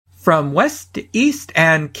From west to east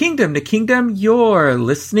and kingdom to kingdom, you're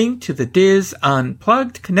listening to the Diz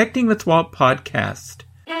Unplugged Connecting with Walt podcast.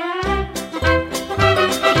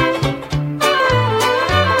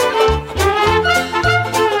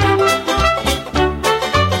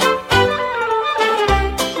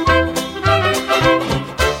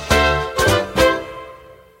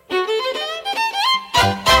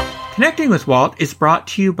 Connecting with Walt is brought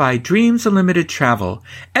to you by Dreams Unlimited Travel,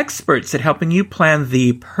 experts at helping you plan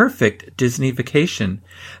the perfect Disney vacation.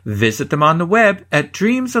 Visit them on the web at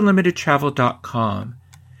dreamsunlimitedtravel.com.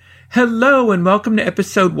 Hello and welcome to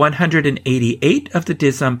episode 188 of the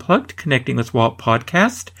Diz Unplugged Connecting with Walt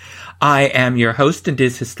podcast. I am your host and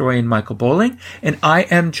Diz historian Michael Bowling, and I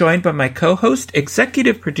am joined by my co-host,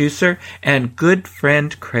 executive producer, and good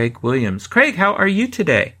friend Craig Williams. Craig, how are you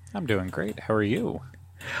today? I'm doing great. How are you?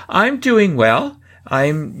 I'm doing well.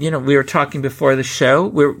 We were talking before the show.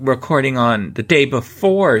 We're recording on the day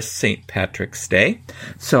before St. Patrick's Day.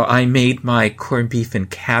 So I made my corned beef and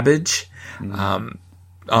cabbage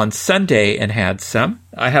on Sunday and had some.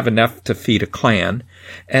 I have enough to feed a clan.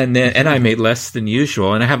 And I made less than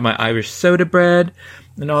usual. And I have my Irish soda bread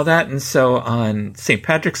and all that. And so on St.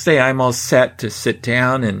 Patrick's Day, I'm all set to sit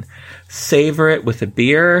down and savor it with a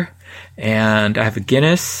beer. And I have a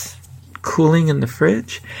Guinness cooling in the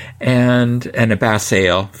fridge, and a Bass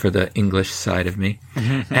Ale for the English side of me.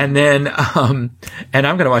 Mm-hmm. And then, and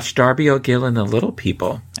I'm going to watch Darby O'Gill and the Little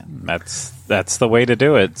People. That's the way to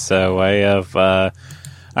do it. So I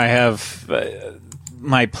have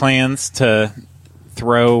my plans to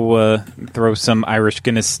throw some Irish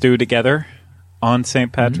Guinness stew together on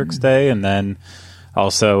St. Patrick's Day, and then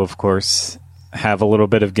also, of course, have a little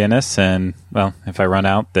bit of Guinness. And well, if I run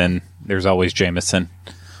out, then there's always Jameson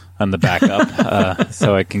on the backup,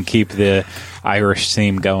 so I can keep the Irish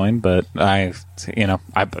theme going. But and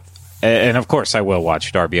of course I will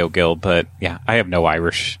watch Darby O'Gill. But yeah, I have no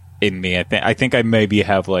Irish in me. I think I maybe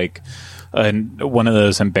have like one of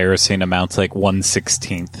those embarrassing amounts, like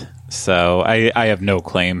 1/16. So I have no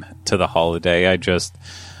claim to the holiday.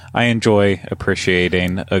 I enjoy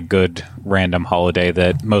appreciating a good random holiday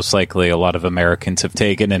that most likely a lot of Americans have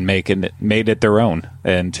taken and made it their own,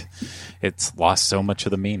 and it's lost so much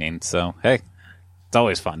of the meaning. So hey, it's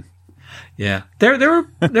always fun. Yeah, there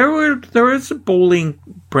was a bowling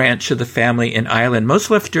branch of the family in Ireland,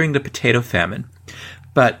 most left during the potato famine,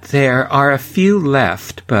 but there are a few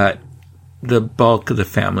left. But the bulk of the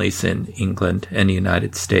families in England and the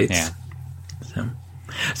United States. Yeah.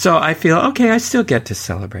 So I feel okay. I still get to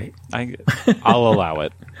celebrate. I'll allow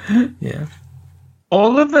it. Yeah.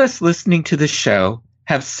 All of us listening to the show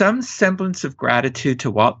have some semblance of gratitude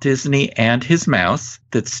to Walt Disney and his mouse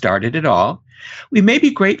that started it all. We may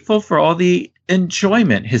be grateful for all the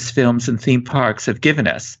enjoyment his films and theme parks have given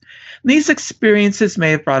us. These experiences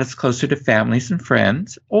may have brought us closer to families and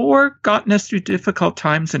friends, or gotten us through difficult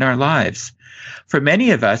times in our lives. For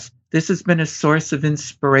many of us, this has been a source of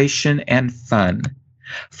inspiration and fun.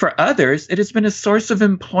 For others, it has been a source of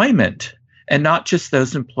employment, and not just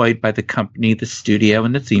those employed by the company, the studio,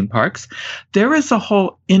 and the theme parks. There is a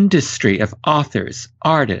whole industry of authors,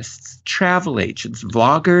 artists, travel agents,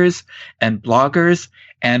 vloggers, and bloggers,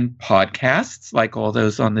 and podcasts, like all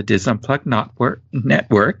those on the Diz Unplugged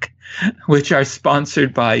network, which are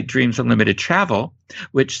sponsored by Dreams Unlimited Travel,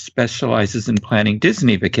 which specializes in planning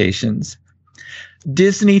Disney vacations.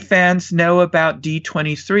 Disney fans know about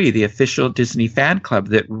D23, the official Disney fan club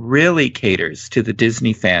that really caters to the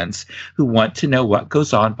Disney fans who want to know what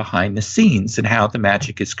goes on behind the scenes and how the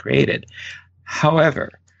magic is created.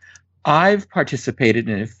 However, I've participated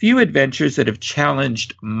in a few adventures that have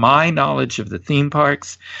challenged my knowledge of the theme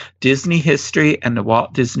parks, Disney history, and the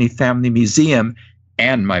Walt Disney Family Museum,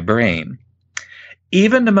 and my brain.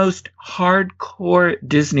 Even the most hardcore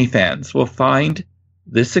Disney fans will find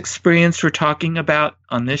this experience we're talking about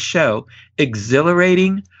on this show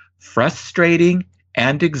exhilarating, frustrating,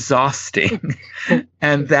 and exhausting.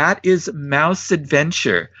 And that is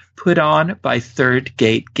MouseAdventure, put on by Third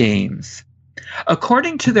Gate Games.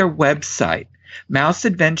 According to their website,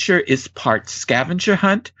 MouseAdventure is part scavenger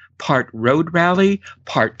hunt, part road rally,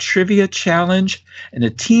 part trivia challenge, and a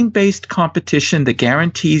team-based competition that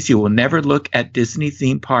guarantees you will never look at Disney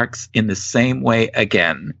theme parks in the same way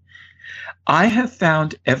again. I have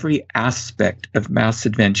found every aspect of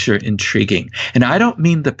MouseAdventure intriguing, and I don't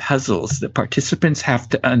mean the puzzles that participants have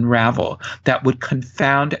to unravel that would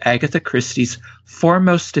confound Agatha Christie's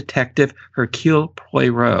foremost detective, Hercule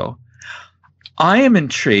Poirot. I am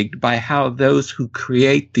intrigued by how those who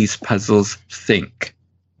create these puzzles think.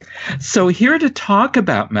 So here to talk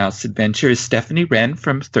about Mouse Adventure is Stephanie Wren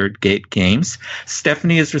from Third Gate Games.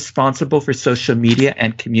 Stephanie is responsible for social media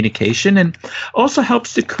and communication and also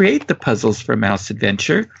helps to create the puzzles for Mouse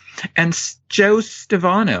Adventure. And Joe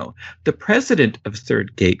Stevano, the president of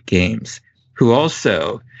Third Gate Games, who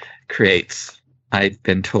also creates, I've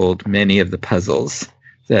been told, many of the puzzles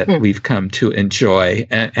that we've come to enjoy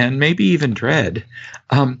and maybe even dread.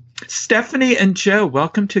 Stephanie and Joe,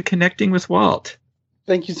 welcome to Connecting with Walt.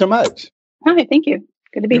 Thank you so much. Hi, thank you.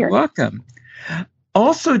 Good to be here. You're welcome.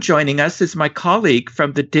 Also joining us is my colleague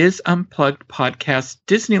from the Diz Unplugged podcast,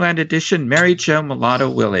 Disneyland Edition, Mary Jo Mulatto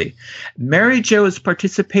Willie. Mary Jo has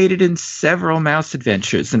participated in several Mouse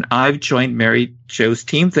Adventures, and I've joined Mary Jo's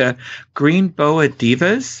team, the Green Boa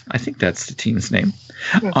Divas, I think that's the team's name,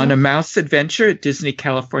 on a Mouse Adventure at Disney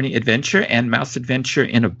California Adventure and Mouse Adventure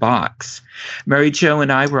in a Box. Mary Jo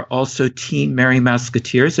and I were also Team Merry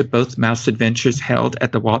Mouseketeers at both Mouse Adventures held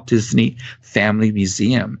at the Walt Disney Family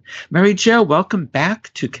Museum. Mary Jo, welcome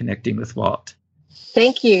back to Connecting with Walt.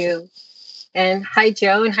 Thank you. And hi,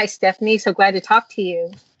 Joe, and hi, Stephanie. So glad to talk to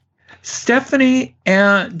you. Stephanie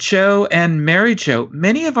and Joe and Mary Jo,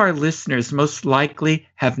 many of our listeners most likely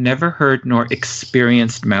have never heard nor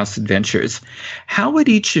experienced Mouse Adventures. How would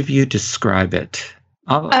each of you describe it?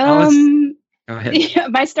 Go ahead. Yeah,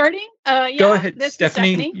 by starting? Go ahead,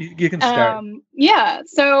 Stephanie. You can start.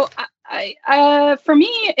 So I for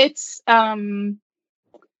me, it's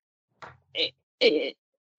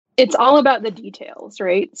it's all about the details,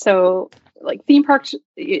 right? So like theme parks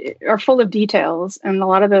are full of details, and a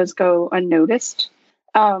lot of those go unnoticed.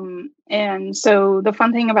 And so the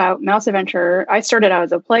fun thing about Mouse Adventure, I started out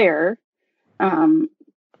as a player, back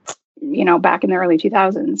in the early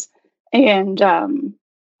 2000s, and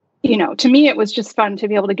to me, it was just fun to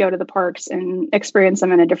be able to go to the parks and experience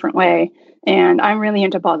them in a different way. And I'm really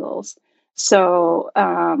into puzzles. So,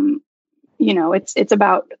 it's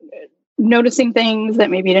about noticing things that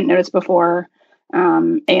maybe you didn't notice before.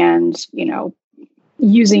 And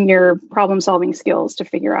using your problem solving skills to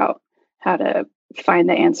figure out how to find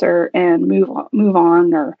the answer and move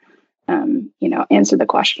on or, answer the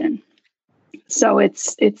question. So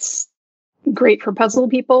it's great for puzzle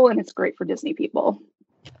people and it's great for Disney people.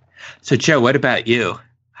 So, Joe, what about you?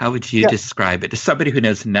 How would you describe it as somebody who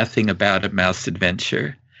knows nothing about a Mouse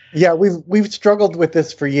Adventure? Yeah, we've struggled with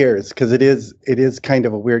this for years because it is kind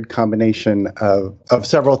of a weird combination of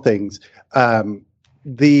several things.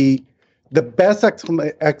 The best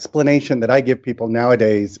explanation that I give people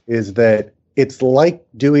nowadays is that it's like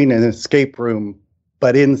doing an escape room,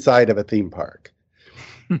 but inside of a theme park.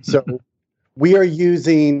 So we are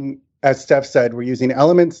using, as Steph said, we're using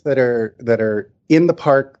elements that are in the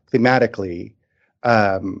park thematically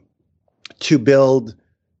to build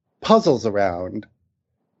puzzles around.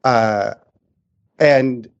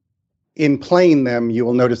 And in playing them, you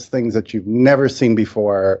will notice things that you've never seen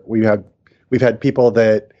before. We've had people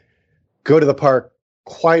that go to the park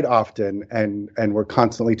quite often and were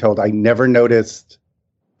constantly told, I never noticed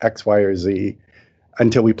X, Y, or Z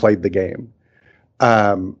until we played the game.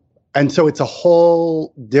 And so it's a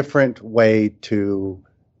whole different way to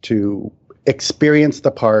experience the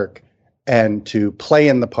park and to play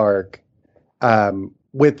in the park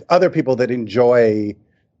with other people that enjoy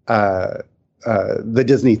the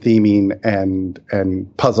Disney theming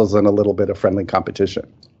and puzzles and a little bit of friendly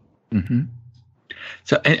competition. Mm-hmm.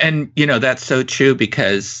 So, and that's so true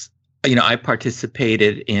because, I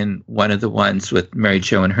participated in one of the ones with Mary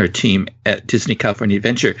Jo and her team at Disney California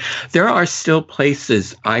Adventure. There are still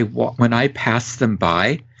places when I pass them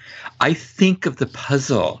by, I think of the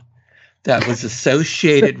puzzle that was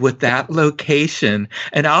associated with that location.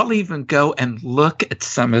 And I'll even go and look at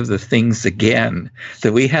some of the things again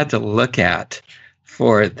that we had to look at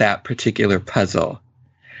for that particular puzzle.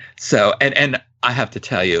 So, and I have to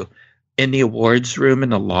tell you, in the awards room in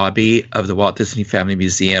the lobby of the Walt Disney Family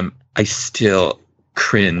Museum, I still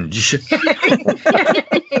cringe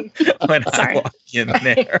when I walk in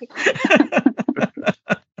there.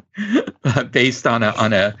 Based on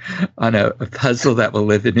a puzzle that will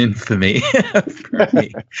live in infamy for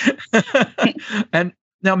me. And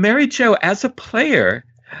now, Mary Jo, as a player,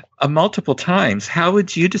 multiple times, how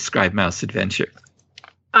would you describe Mouse Adventure?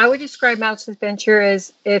 I would describe Mouse Adventure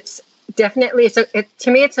as to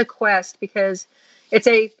me it's a quest because it's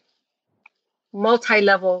a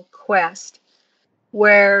multi-level quest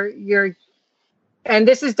where and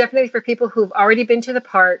this is definitely for people who've already been to the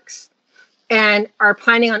parks and are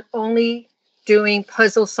planning on only doing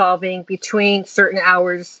puzzle solving between certain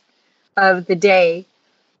hours of the day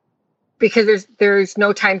because there's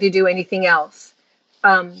no time to do anything else.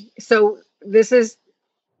 So this is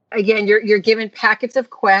again, you're given packets of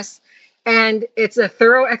quests, and it's a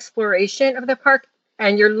thorough exploration of the park,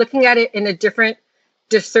 and you're looking at it in a different,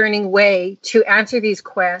 discerning way to answer these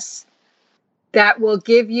quests that will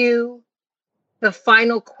give you the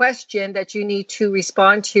final question that you need to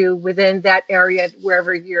respond to within that area,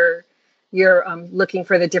 wherever you're looking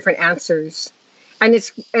for the different answers. And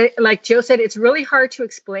it's like Joe said, it's really hard to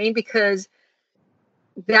explain because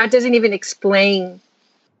that doesn't even explain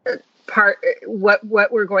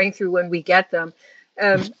what we're going through when we get them.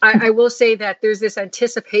 I will say that there's this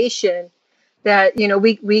anticipation that, you know,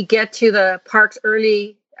 we get to the parks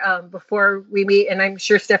early before we meet, and I'm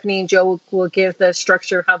sure Stephanie and Joe will give the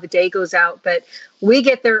structure of how the day goes out, but we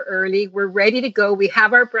get there early. We're ready to go. We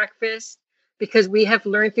have our breakfast because we have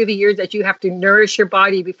learned through the years that you have to nourish your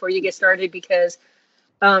body before you get started, because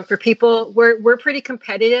for people, we're pretty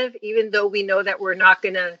competitive, even though we know that we're not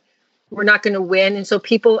gonna win. And so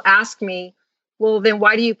people ask me, well, then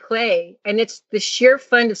why do you play? And it's the sheer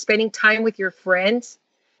fun of spending time with your friends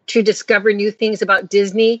to discover new things about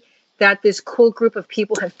Disney that this cool group of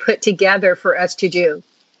people have put together for us to do.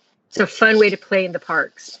 It's a fun way to play in the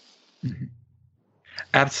parks. Mm-hmm.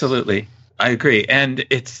 Absolutely. I agree. And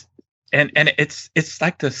it's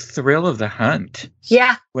like the thrill of the hunt.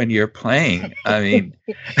 Yeah. When you're playing. I mean,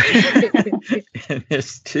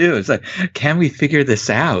 it's too. It's like, can we figure this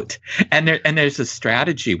out? And there's a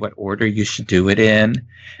strategy, what order you should do it in,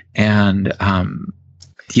 and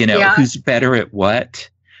who's better at what,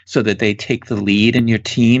 so that they take the lead in your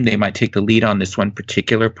team. They might take the lead on this one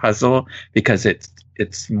particular puzzle because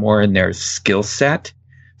it's more in their skill set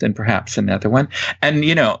than perhaps another one. And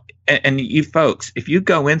and you folks, if you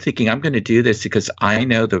go in thinking I'm going to do this because I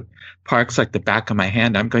know the parks like the back of my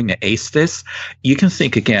hand, I'm going to ace this, you can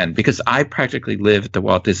think again, because I practically live at the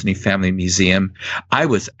Walt Disney Family Museum. I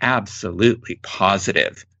was absolutely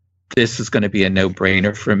positive this is going to be a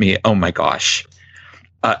no-brainer for me. Oh my gosh.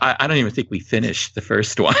 I don't even think we finished the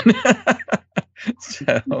first one.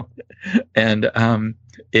 So, and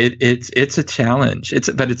it's a challenge.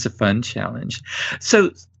 But it's a fun challenge.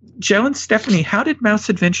 So, Joe and Stephanie, how did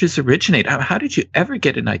MouseAdventures originate? How did you ever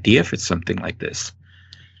get an idea for something like this?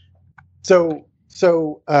 So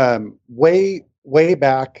way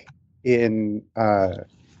back in the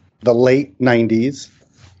late 90s,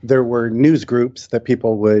 there were news groups that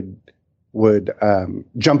people would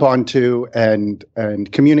jump onto and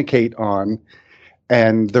communicate on.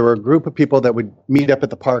 And there were a group of people that would meet up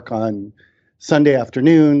at the park on Sunday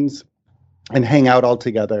afternoons and hang out all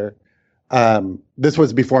together. This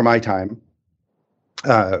was before my time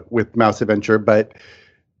with MouseAdventure, but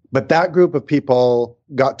that group of people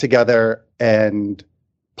got together and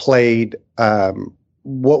played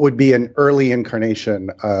what would be an early incarnation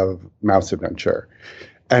of MouseAdventure,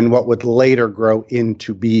 and what would later grow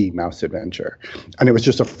into be MouseAdventure. And it was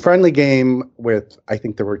just a friendly game with, I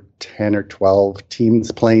think there were 10 or 12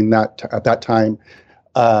 teams playing that at that time.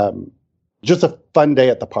 Just a fun day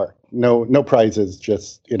at the park. No prizes,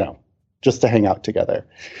 just to hang out together.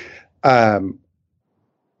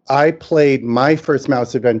 I played my first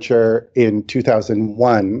MouseAdventure in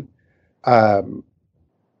 2001. I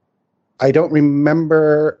don't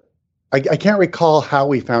remember. I can't recall how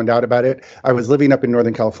we found out about it. I was living up in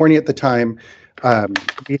Northern California at the time.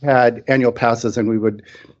 We had annual passes, and we would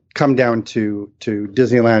come down to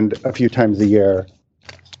Disneyland a few times a year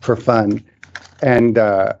for fun. And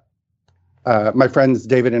my friends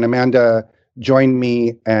David and Amanda joined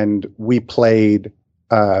me, and we played,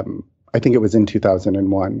 I think it was in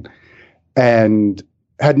 2001, and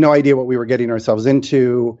had no idea what we were getting ourselves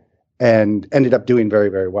into, and ended up doing very,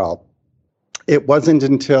 very well. It wasn't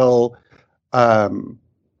until I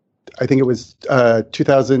think it was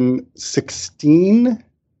 2016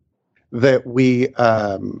 that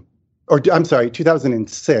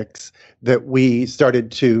 2006 that we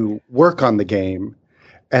started to work on the game.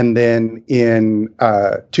 And then in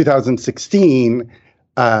 2016,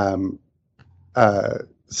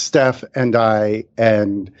 Steph and I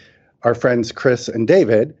and our friends Chris and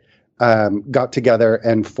David got together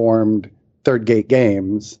and formed Third Gate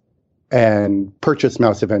Games and purchased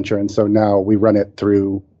MouseAdventure, and so now we run it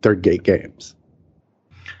through Third Gate Games.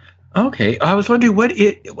 Okay, I was wondering what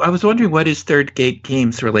is Third Gate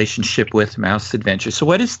Games' relationship with MouseAdventure. So,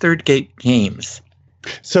 what is Third Gate Games?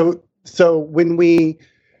 So when we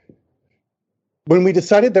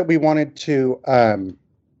decided that we wanted to,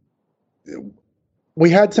 we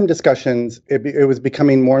had some discussions. It was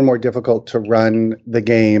becoming more and more difficult to run the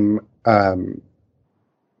game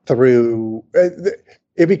through.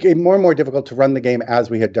 It became more and more difficult to run the game as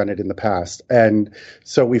we had done it in the past. And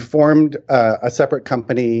so we formed a separate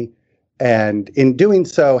company and in doing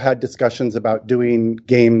so, had discussions about doing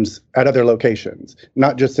games at other locations,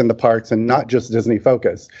 not just in the parks and not just Disney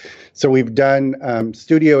focus. So we've done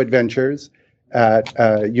studio adventures at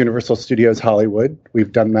Universal Studios Hollywood.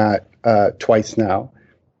 We've done that twice now.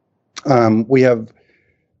 We have,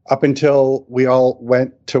 up until we all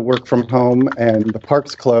went to work from home and the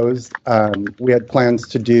parks closed, we had plans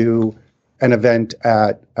to do an event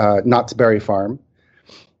at Knott's Berry Farm.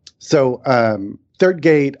 So Third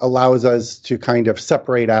Gate allows us to kind of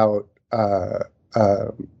separate out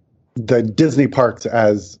the Disney parks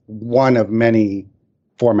as one of many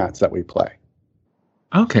formats that we play.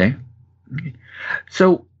 Okay.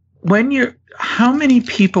 So how many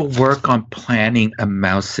people work on planning a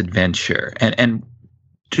MouseAdventure, and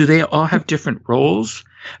do they all have different roles?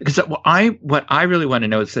 Because what I really want to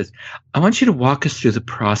know is this: I want you to walk us through the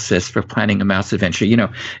process for planning a MouseAdventure. You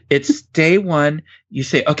know, it's day one. You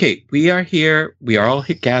say, okay, we are all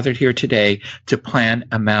gathered here today to plan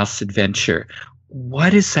a MouseAdventure.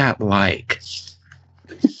 What is that like?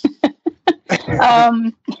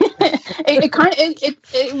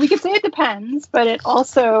 We could say it depends, but it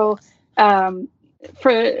also for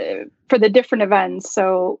the different events.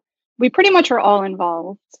 So we pretty much are all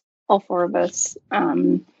involved, all four of us.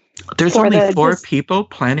 There's only four people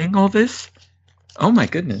planning all this? Oh my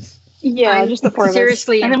goodness. Yeah, I'm just the four of us.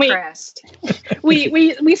 Seriously And then impressed.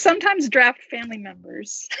 we sometimes draft family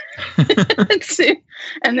members.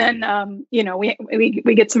 And then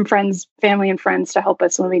we get some friends, family and friends to help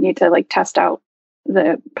us when we need to like test out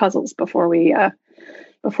the puzzles before we are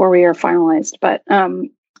finalized. But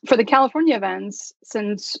for the California events,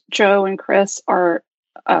 since Joe and Chris are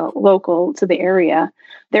local to the area,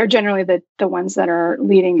 they're generally the ones that are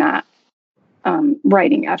leading that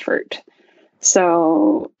writing effort.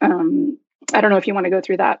 So I don't know if you want to go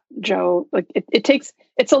through that, Joe. Like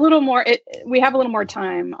it's a little more. We have a little more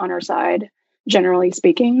time on our side, generally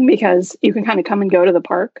speaking, because you can kind of come and go to the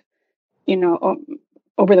park,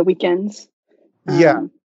 over the weekends. Yeah,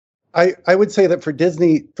 I would say that for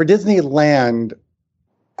Disneyland,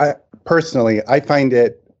 personally, I find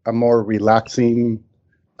it a more relaxing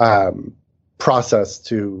process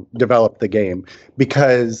to develop the game,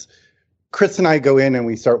 because Chris and I go in and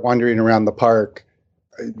we start wandering around the park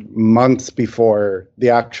months before the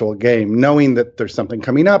actual game, knowing that there's something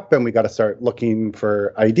coming up and we got to start looking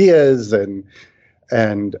for ideas and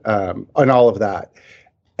all of that.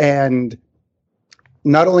 And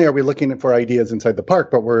not only are we looking for ideas inside the park,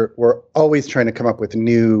 but we're always trying to come up with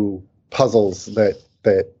new puzzles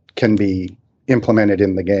that can be implemented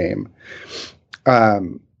in the game.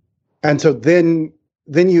 And so then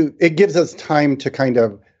it gives us time to kind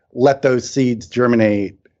of let those seeds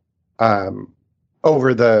germinate over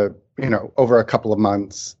a couple of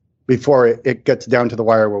months before it gets down to the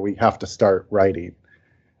wire where we have to start writing.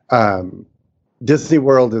 Disney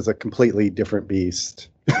World is a completely different beast.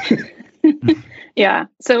 Yeah.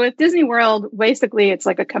 So at Disney World, basically it's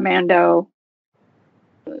like a commando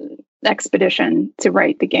expedition to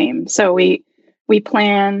write the game. So we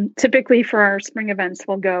plan typically for our spring events,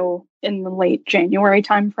 we'll go in the late January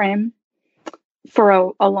timeframe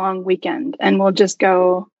for a long weekend, and we'll just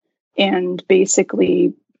go and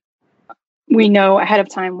basically we know ahead of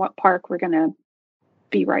time what park we're going to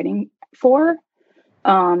be writing for.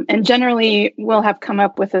 And generally we'll have come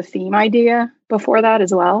up with a theme idea before that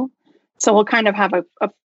as well. So we'll kind of have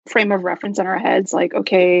a frame of reference in our heads, like,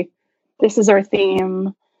 okay, this is our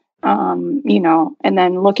theme, and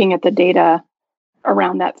then looking at the data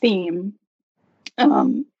around that theme.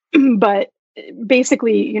 But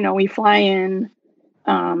basically, we fly in,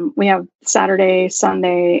 we have Saturday,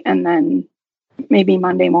 Sunday, and then maybe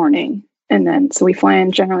Monday morning. And then, so we fly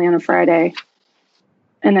in generally on a Friday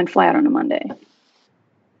and then fly out on a Monday.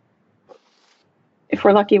 If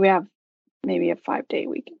we're lucky, we have maybe a 5-day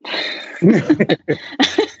weekend.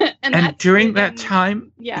 and during that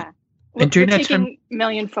time, yeah, we're taking a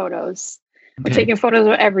million photos. Okay. We're taking photos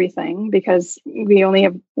of everything because we only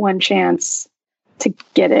have one chance to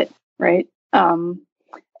get it right.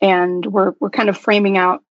 And we're kind of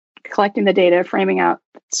collecting the data, framing out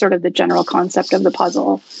sort of the general concept of the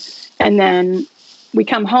puzzle. And then we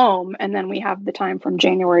come home, and then we have the time from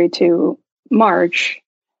January to March,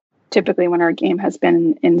 typically when our game has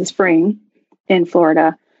been in the spring in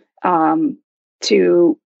Florida,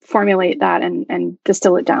 to formulate that and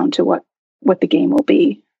distill it down to what the game will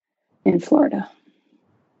be in Florida.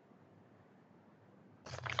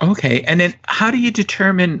 Okay. And then how do you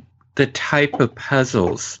determine the type of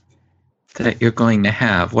puzzles that you're going to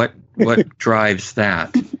have? What drives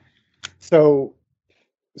that? So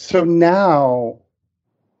now,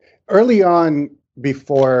 early on,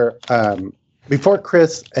 before before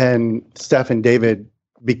Chris and Steph and David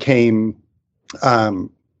became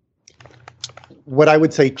what I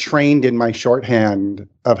would say trained in my shorthand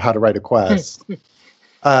of how to write a quest,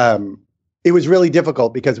 it was really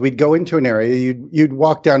difficult because we'd go into an area, you'd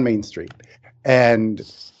walk down Main Street, and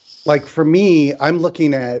like for me, I'm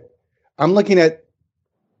looking at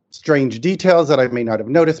strange details that I may not have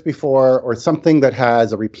noticed before, or something that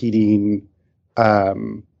has a repeating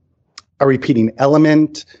element.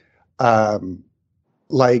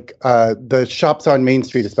 Like the shops on Main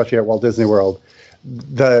Street, especially at Walt Disney World,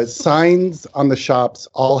 the signs on the shops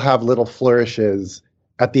all have little flourishes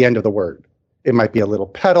at the end of the word. It might be a little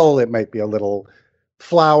petal, it might be a little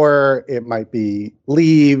flower, it might be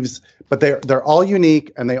leaves, but they're all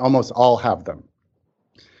unique and they almost all have them.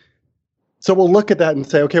 So we'll look at that and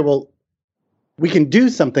say, okay, well, we can do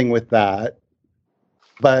something with that,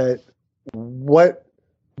 but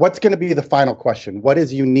what's going to be the final question? What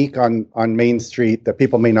is unique on Main Street that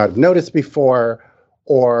people may not have noticed before,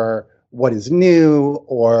 or what is new,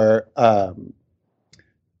 or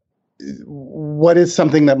what is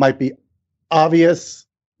something that might be obvious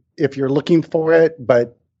if you're looking for it,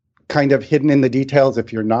 but kind of hidden in the details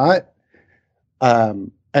if you're not.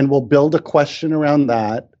 And we'll build a question around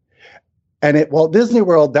that. And at Walt Disney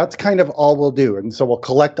World, that's kind of all we'll do. And so we'll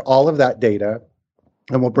collect all of that data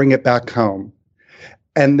and we'll bring it back home.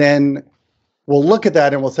 And then we'll look at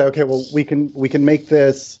that and we'll say, okay, well, we can make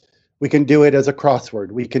this, we can do it as a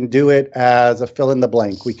crossword. We can do it as a fill in the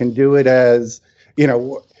blank. We can do it as,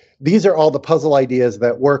 these are all the puzzle ideas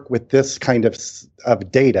that work with this kind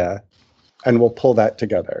of data, and we'll pull that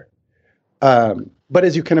together. But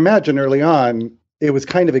as you can imagine, early on, it was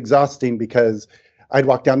kind of exhausting because I'd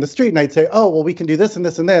walk down the street and I'd say, oh, well, we can do this and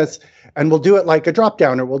this and this, and we'll do it like a drop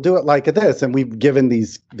down, or we'll do it like a this. And we've given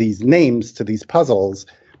these names to these puzzles.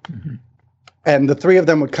 Mm-hmm. And the three of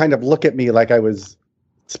them would kind of look at me like I was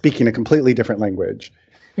speaking a completely different language.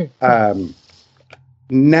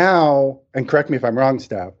 Now, and correct me if I'm wrong,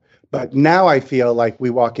 Steph, but now I feel like we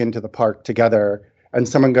walk into the park together and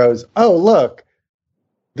someone goes, oh, look,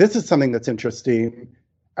 this is something that's interesting.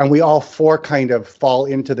 And we all four kind of fall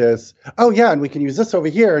into this, oh, yeah, and we can use this over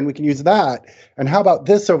here, and we can use that. And how about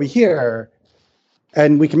this over here?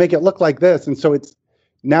 And we can make it look like this. And so it's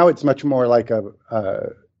much more like a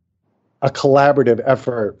collaborative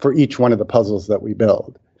effort for each one of the puzzles that we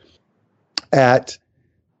build. At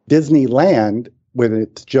Disneyland, when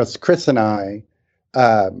it's just Chris and I,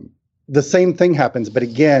 the same thing happens. But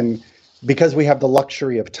again, because we have the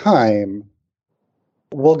luxury of time,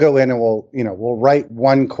 we'll go in and we'll write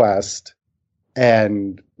one quest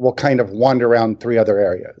and we'll kind of wander around three other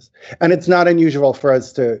areas. And it's not unusual for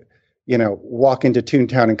us to, walk into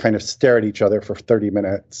Toontown and kind of stare at each other for 30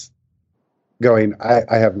 minutes going,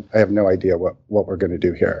 I have no idea what we're going to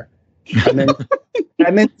do here.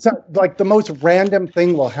 And then like the most random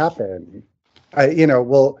thing will happen.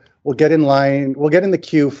 We'll get in line, we'll get in the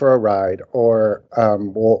queue for a ride, or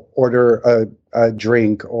we'll order a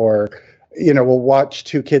drink, or we'll watch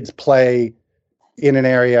two kids play in an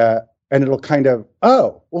area, and it'll kind of,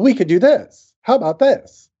 oh, well, we could do this. How about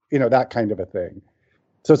this? That kind of a thing.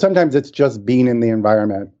 So sometimes it's just being in the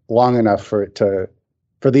environment long enough for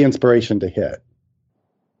the inspiration to hit.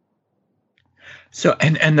 So,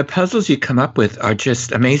 and the puzzles you come up with are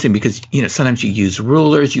just amazing because, sometimes you use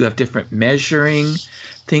rulers, you have different measuring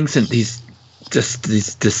things, and these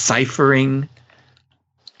deciphering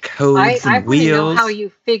codes and wheels. I want to know how you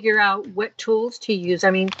figure out what tools to use.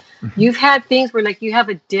 I mean, You've had things where like you have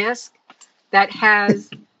a disc that has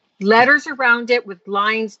letters around it with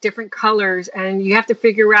lines, different colors, and you have to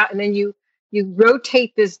figure out, and then you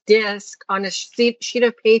rotate this disc on a sheet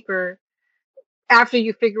of paper after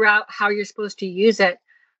you figure out how you're supposed to use it.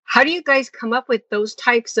 How do you guys come up with those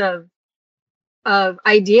types of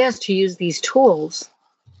ideas to use these tools?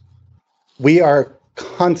 We are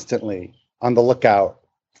constantly on the lookout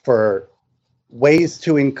for ways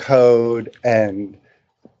to encode and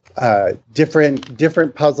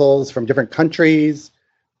different puzzles from different countries,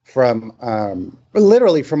 from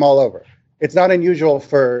literally from all over. It's not unusual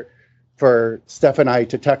for Steph and I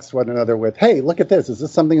to text one another with, hey, look at this. Is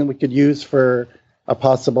this something that we could use for a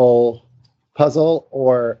possible puzzle?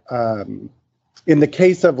 Or in the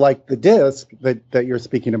case of like the disc that you're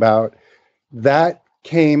speaking about, that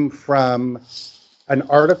came from an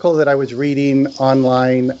article that I was reading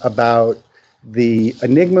online about the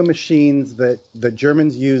Enigma machines that the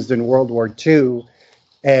Germans used in World War II,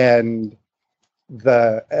 and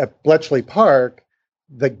at Bletchley Park,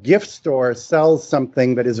 the gift store sells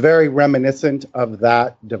something that is very reminiscent of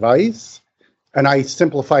that device, and I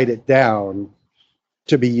simplified it down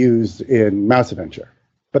to be used in MouseAdventure.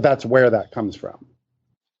 but that's where that comes from.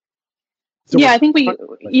 So yeah, I think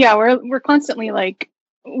we're constantly like,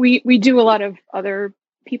 we do a lot of other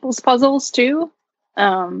people's puzzles too.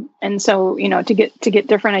 And so, to get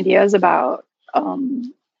different ideas about,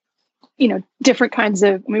 different kinds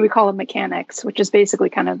of, we call them mechanics, which is basically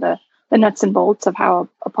kind of the nuts and bolts of how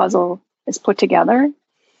a puzzle is put together.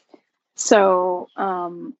 So,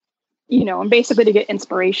 and basically to get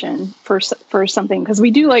inspiration for something, because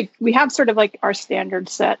we have sort of like our standard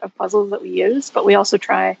set of puzzles that we use, but we also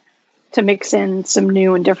try to mix in some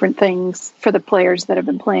new and different things for the players that have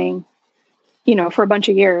been playing, for a bunch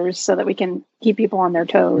of years, so that we can keep people on their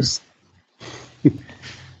toes.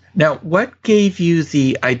 Now, what gave you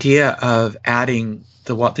the idea of adding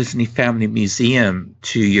the Walt Disney Family Museum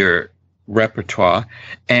to your repertoire?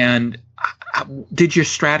 And did your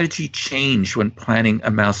strategy change when planning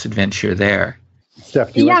a mouse adventure there?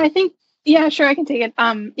 Steph, sure, I can take it.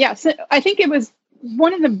 So I think it was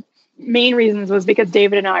one of the main reasons was because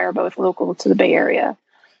David and I are both local to the Bay Area.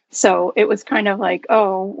 So it was kind of like,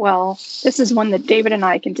 oh, well, this is one that David and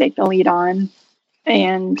I can take the lead on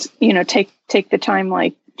and, take the time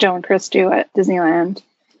like Joe and Chris do at Disneyland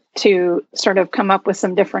to sort of come up with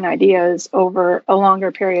some different ideas over a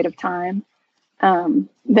longer period of time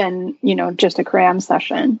than, just a cram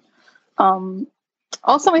session.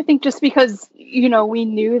 Also, I think just because, we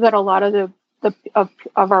knew that a lot of of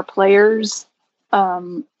our players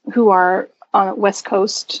who are West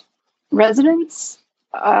Coast residents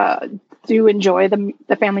do enjoy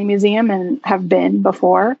the Family Museum and have been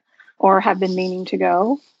before or have been meaning to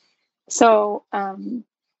go. So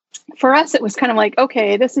for us, it was kind of like,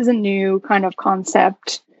 okay, this is a new kind of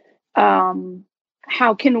concept.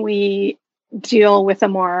 How can we deal with a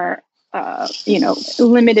more,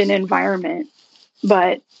 limited environment,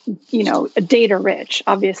 but, data rich?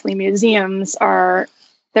 Obviously, museums there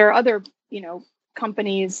are other,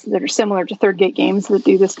 companies that are similar to Third Gate Games that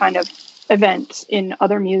do this kind of event in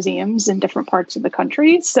other museums in different parts of the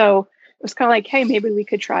country. So it was kind of like, hey, maybe we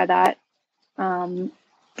could try that.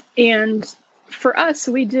 And for us,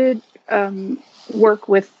 we did work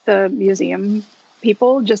with the museum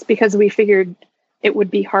people just because we figured it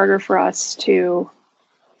would be harder for us to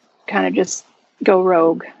kind of just go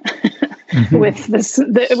rogue with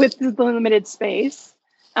the limited space.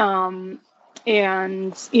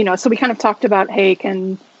 And, so we kind of talked about, hey,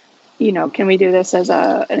 can we do this as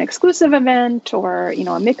an exclusive event or,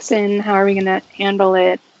 a mix-in? How are we going to handle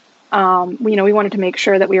it? We wanted to make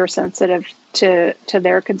sure that we were sensitive to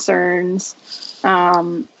their concerns.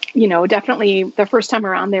 Definitely the first time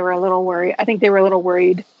around, they were a little worried. I think they were a little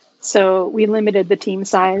worried. So we limited the team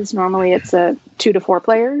size. Normally it's 2 to 4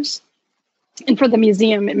 players. And for the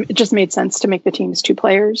museum, it just made sense to make the teams 2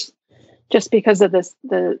 players just because of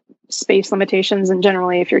the space limitations. And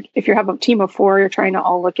generally, if you have a team of 4, you're trying to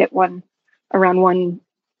all look at one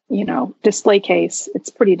display case. It's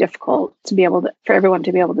pretty difficult for everyone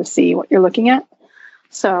to be able to see what you're looking at.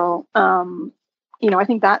 So, I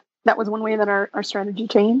think that was one way that our strategy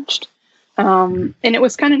changed. And it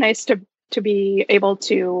was kind of nice to be able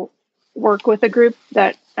to work with a group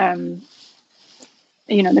that, the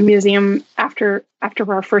museum after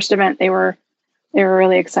our first event, they were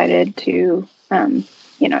really excited to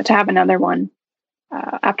have another one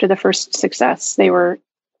after the first success. They were,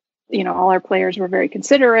 all our players were very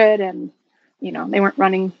considerate and, they weren't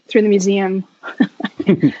running through the museum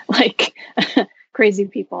like crazy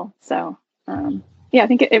people. So, I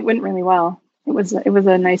think it went really well. It was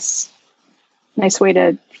a nice way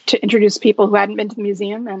to introduce people who hadn't been to the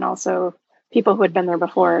museum and also people who had been there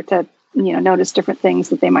before to, notice different things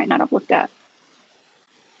that they might not have looked at.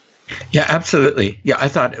 Yeah, absolutely. Yeah, I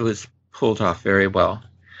thought it was pulled off very well.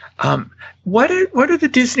 What are the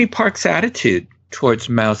Disney Parks' attitude towards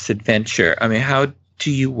MouseAdventure? I mean, how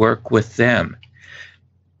do you work with them?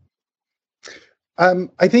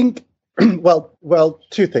 I think, well,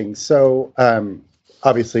 2 things. So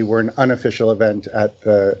obviously, we're an unofficial event at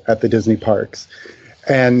the Disney Parks,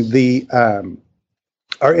 and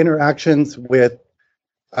our interactions with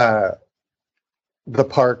the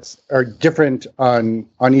parks are different on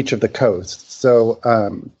each of the coasts. So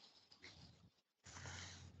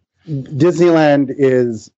Disneyland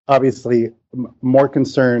is obviously more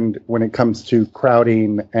concerned when it comes to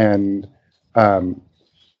crowding and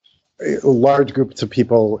large groups of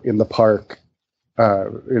people in the park,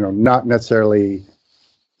 not necessarily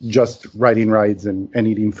just riding rides and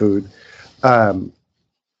eating food.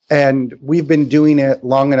 And we've been doing it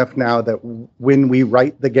long enough now that when we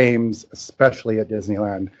write the games, especially at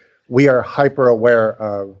Disneyland, we are hyper aware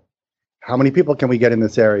of how many people can we get in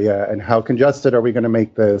this area and how congested are we going to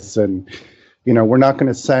make this. And, We're not going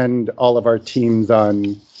to send all of our teams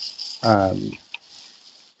on, Alice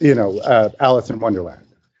in Wonderland.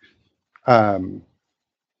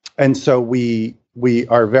 And so we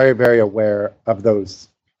are very, very aware of those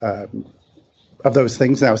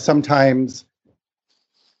things. Now, sometimes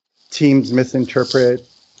teams misinterpret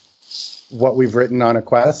what we've written on a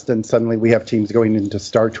quest, and suddenly we have teams going into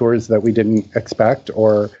Star Tours that we didn't expect,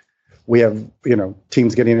 or we have,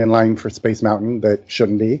 teams getting in line for Space Mountain that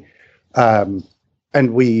shouldn't be. And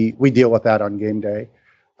we deal with that on game day.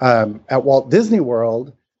 At Walt Disney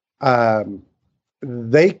World,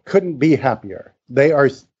 they couldn't be happier. They are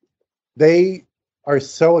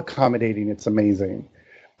so accommodating. It's amazing.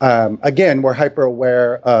 Again, we're hyper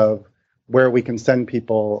aware of where we can send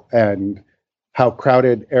people and how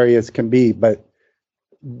crowded areas can be, but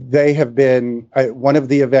they have been one of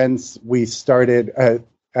the events we started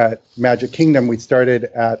at Magic Kingdom. We started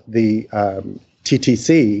at the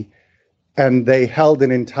TTC, and they held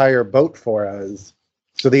an entire boat for us.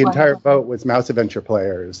 So the entire boat was MouseAdventure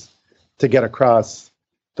players to get across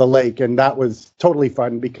the lake, and that was totally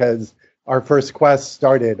fun because our first quest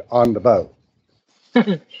started on the boat.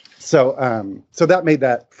 So that made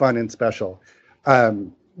that fun and special.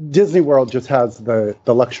 Disney World just has the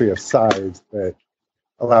luxury of size that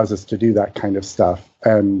allows us to do that kind of stuff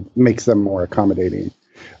and makes them more accommodating.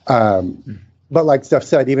 But like Steph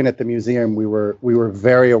said, even at the museum, we were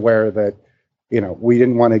very aware that, we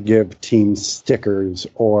didn't want to give teams stickers,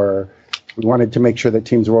 or we wanted to make sure that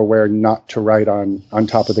teams were aware not to write on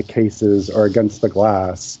top of the cases or against the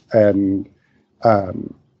glass. And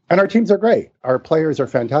our teams are great. Our players are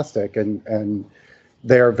fantastic, and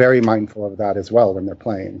they are very mindful of that as well when they're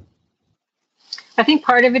playing. I think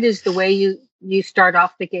part of it is the way you start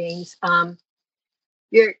off the games.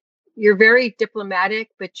 You're very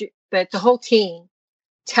diplomatic, but the whole team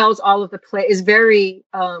tells all of the play is very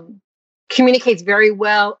communicates very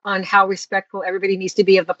well on how respectful everybody needs to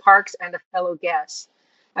be of the parks and of fellow guests.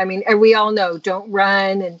 I mean, and we all know, don't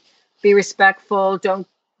run and be respectful. Don't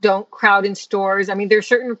crowd in stores. I mean, there are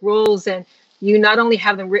certain rules, and you not only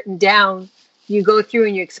have them written down, you go through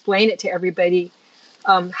and you explain it to everybody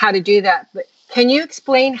how to do that. But can you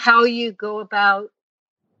explain how you go about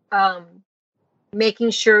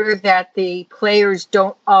making sure that the players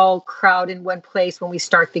don't all crowd in one place when we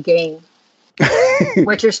start the game?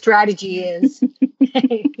 What your strategy is?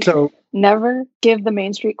 So never give the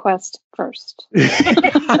Main Street quest first.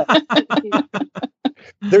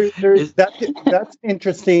 That's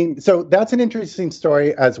interesting. So that's an interesting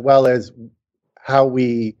story, as well as how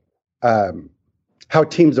how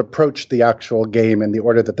teams approach the actual game and the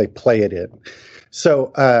order that they play it in.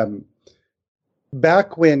 So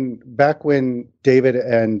back when David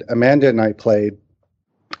and Amanda and I played,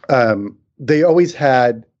 they always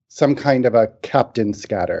had some kind of a captain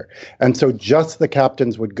scatter. And so just the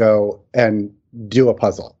captains would go and do a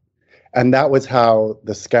puzzle. And that was how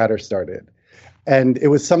the scatter started. And it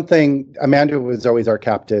was something, Amanda was always our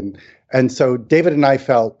captain. And so David and I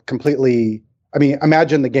felt completely,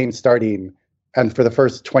 imagine the game starting, and for the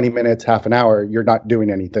first 20 minutes, half an hour, you're not doing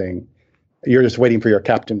anything. You're just waiting for your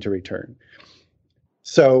captain to return.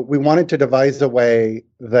 So we wanted to devise a way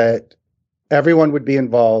that everyone would be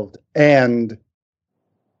involved and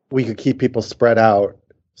we could keep people spread out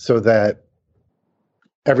so that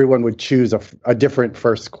everyone would choose a different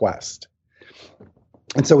first quest.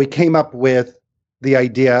 And so we came up with the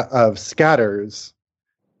idea of scatters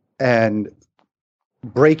and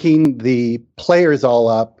breaking the players all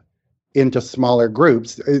up into smaller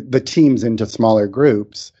groups, the teams into smaller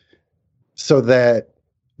groups, so that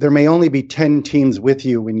there may only be 10 teams with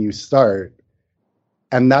you when you start.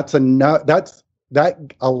 And that's enough. That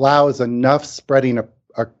allows enough spreading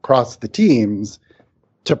across the teams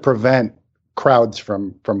to prevent crowds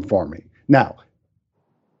from forming. Now,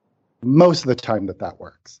 most of the time that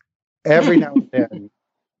works. Every now and then,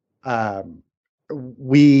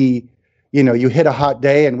 you hit a hot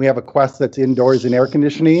day and we have a quest that's indoors in air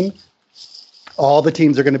conditioning. All the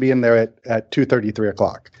teams are going to be in there at 2:30, 3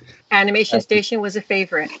 o'clock. Animation Station was a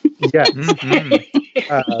favorite. Yes.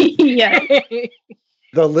 Yeah.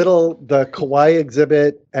 The kawaii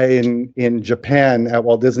exhibit in Japan at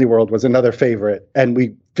Walt Disney World was another favorite, and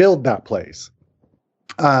we filled that place.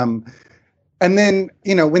 And then,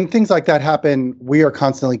 when things like that happen, we are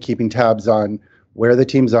constantly keeping tabs on where the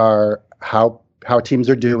teams are, how teams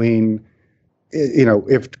are doing,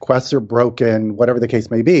 if quests are broken, whatever the case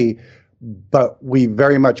may be. But we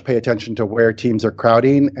very much pay attention to where teams are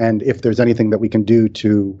crowding and if there's anything that we can do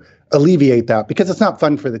to alleviate that, because it's not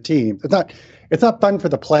fun for the team. It's not fun for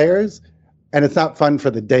the players, and it's not fun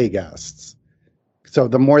for the day guests. So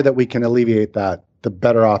the more that we can alleviate that, the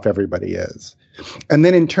better off everybody is. And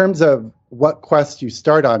then in terms of what quest you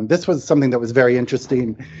start on, this was something that was very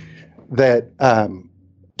interesting that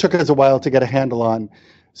took us a while to get a handle on.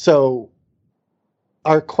 So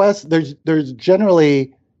our quest, there's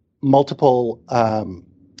generally multiple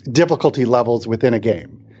difficulty levels within a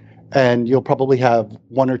game. And you'll probably have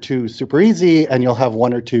one or two super easy, and you'll have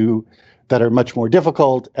one or two that are much more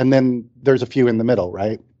difficult, and then there's a few in the middle,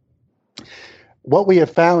 right? What we have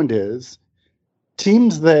found is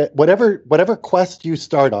teams that whatever quest you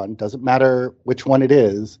start on, doesn't matter which one it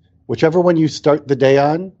is, whichever one you start the day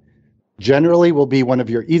on, generally will be one of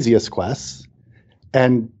your easiest quests.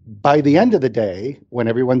 And by the end of the day, when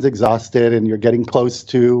everyone's exhausted and you're getting close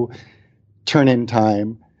to turn-in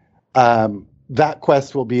time, that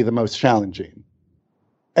quest will be the most challenging.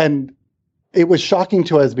 And it was shocking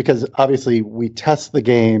to us because obviously we test the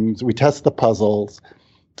games, we test the puzzles,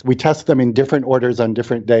 we test them in different orders on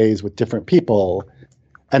different days with different people.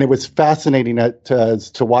 And it was fascinating to us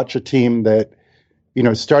to watch a team that,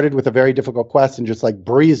 started with a very difficult quest and just like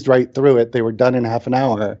breezed right through it. They were done in half an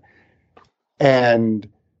hour. And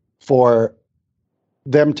for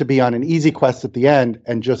them to be on an easy quest at the end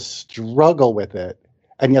and just struggle with it.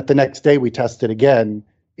 And yet the next day we test it again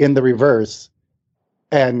in the reverse,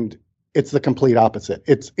 and it's the complete opposite.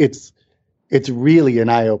 It's really an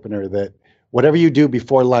eye-opener that whatever you do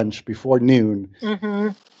before lunch, before noon,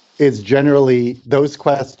 is generally, those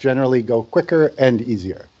quests generally go quicker and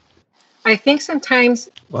easier. I think sometimes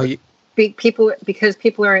people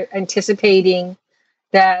are anticipating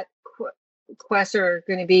that quests are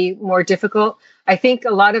going to be more difficult. I think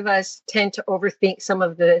a lot of us tend to overthink some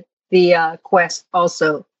of the quests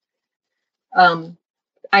also.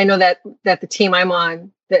 I know that the team I'm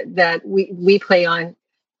on, that we play on,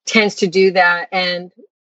 tends to do that. And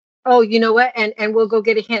you know what? And we'll go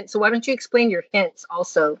get a hint. So why don't you explain your hints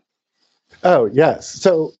also? Oh, yes.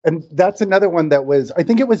 So, and that's another one that I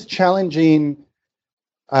think it was challenging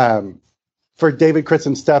for David, Chris,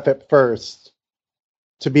 and Steph at first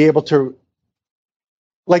to be able to,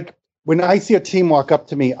 like, when I see a team walk up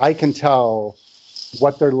to me, I can tell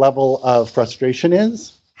what their level of frustration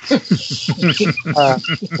is.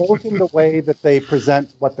 Both in the way that they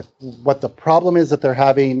present what the problem is that they're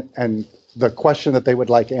having and the question that they would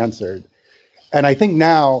like answered. And I think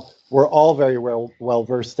now we're all very well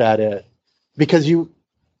versed at it, because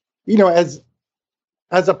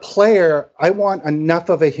as a player, I want enough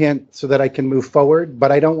of a hint so that I can move forward,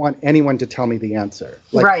 but I don't want anyone to tell me the answer.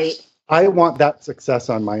 Right. I want that success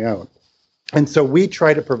on my own. And so we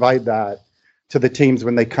try to provide that to the teams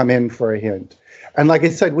when they come in for a hint. And like I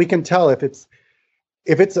said, we can tell if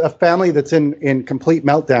it's a family that's in complete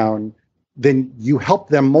meltdown, then you help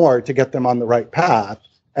them more to get them on the right path,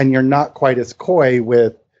 and you're not quite as coy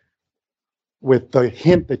with the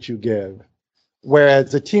hint that you give.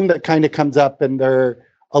 Whereas a team that kind of comes up and they're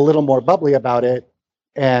a little more bubbly about it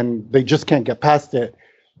and they just can't get past it,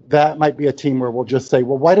 that might be a team where we'll just say,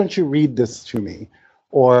 well, why don't you read this to me?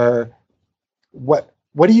 Or what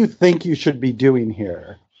do you think you should be doing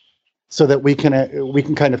here? So that we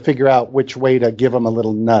can kind of figure out which way to give them a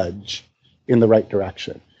little nudge in the right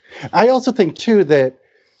direction. I also think, too, that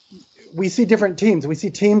we see different teams. We see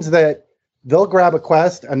teams that they'll grab a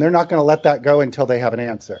quest and they're not going to let that go until they have an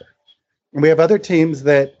answer. And we have other teams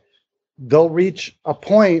that they'll reach a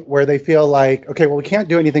point where they feel like, okay, well, we can't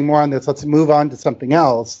do anything more on this. Let's move on to something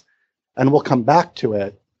else, and we'll come back to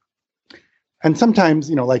it. And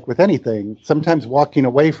sometimes, like with anything, sometimes walking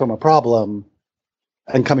away from a problem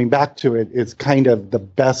and coming back to it is kind of the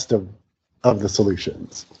best of the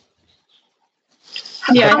solutions.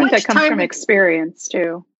 Yeah, I think that comes from experience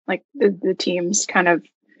too. Like the teams kind of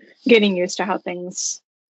getting used to how things,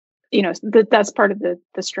 that's part of the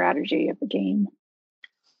strategy of the game.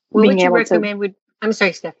 What would you recommend? I'm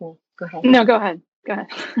sorry, Stephanie. Go ahead. No, go ahead.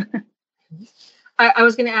 I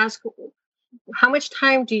was going to ask, how much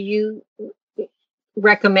time do you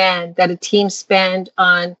recommend that a team spend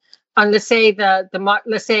on let's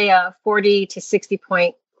say a 40 to 60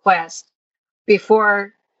 point quest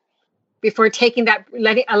before taking that,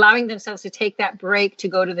 allowing themselves to take that break to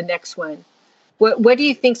go to the next one? What do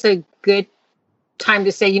you think's a good time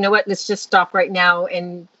to say, you know what, let's just stop right now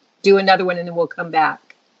and do another one and then we'll come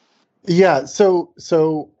back? Yeah,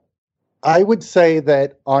 so I would say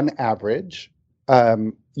that on average,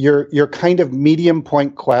 your kind of medium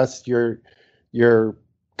point quest, your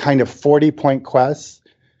kind of 40 point quests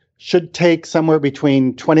should take somewhere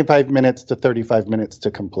between 25 minutes to 35 minutes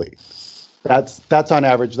to complete. That's on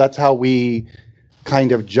average. That's how we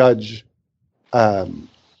kind of judge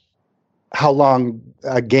how long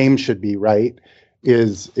a game should be, right?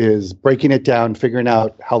 Is breaking it down, figuring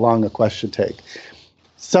out how long a quest should take.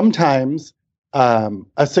 Sometimes a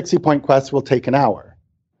 60-point quest will take an hour.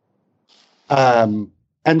 And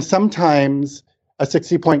sometimes a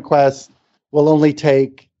 60-point quest will only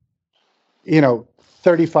take,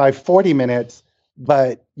 35, 40 minutes,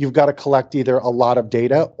 but you've got to collect either a lot of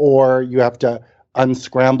data or you have to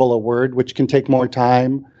unscramble a word, which can take more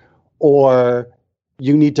time, or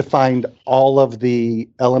you need to find all of the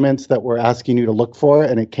elements that we're asking you to look for,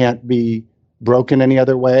 and it can't be broken any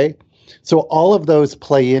other way. So all of those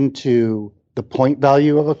play into the point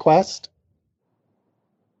value of a quest.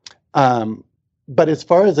 But as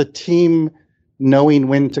far as a team knowing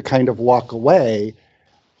when to kind of walk away,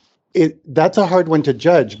 that's a hard one to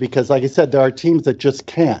judge because, like I said, there are teams that just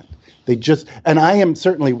can't. And I am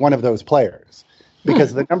certainly one of those players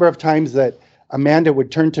because the number of times that Amanda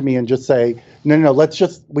would turn to me and just say, no,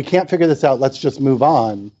 we can't figure this out. Let's just move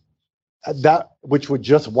on. Which would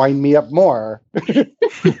just wind me up more. But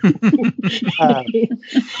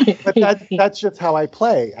that's just how I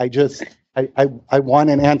play. I want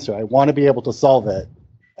an answer. I want to be able to solve it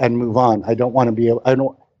and move on. I don't want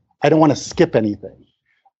to skip anything.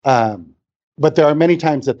 But there are many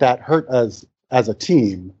times that hurt us as a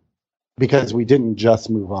team because we didn't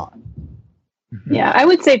just move on. Yeah, I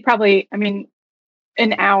would say probably,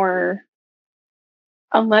 an hour,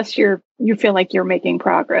 unless you feel like you're making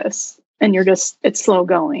progress and it's slow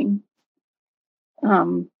going.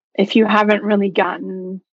 If you haven't really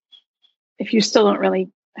if you still don't really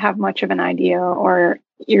have much of an idea or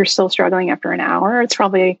you're still struggling after an hour, it's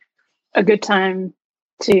probably a good time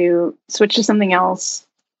to switch to something else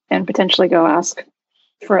and potentially go ask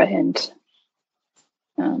for a hint.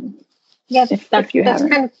 That's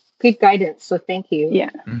kind of good guidance. So thank you.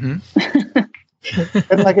 Yeah. Mm-hmm.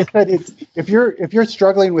 And like I said, if you're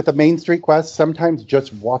struggling with a Main Street quest, sometimes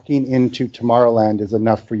just walking into Tomorrowland is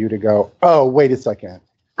enough for you to go, oh, wait a second.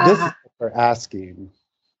 This is what we're asking.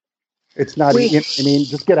 It's not,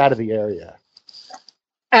 just get out of the area.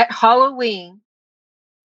 At Halloween,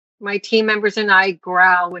 my team members and I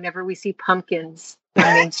growl whenever we see pumpkins on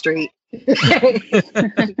Main Street.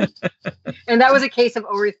 And that was a case of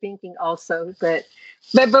overthinking also, but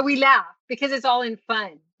we laugh because it's all in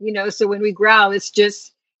fun, so when we growl, it's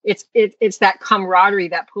just it's that camaraderie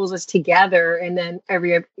that pulls us together, and then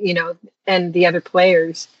and the other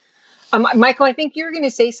players. Michael, I think you were going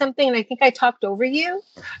to say something, and I think I talked over you.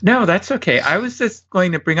 No, that's okay. I was just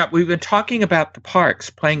going to bring up, we've been talking about the parks,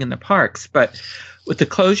 playing in the parks, but with the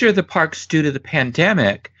closure of the parks due to the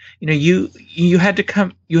pandemic, you had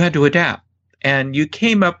to adapt, and you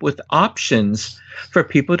came up with options for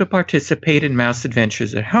people to participate in Mouse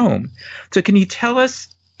Adventures at home. So can you tell us,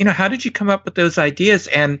 how did you come up with those ideas,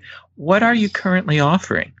 and what are you currently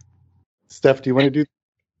offering? Steph, do you want to do?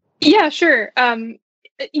 Yeah, sure.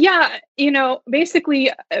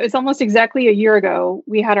 Basically it was almost exactly a year ago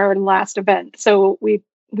we had our last event. So we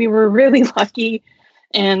were really lucky,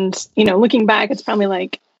 and, looking back, it's probably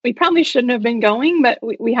like, we probably shouldn't have been going, but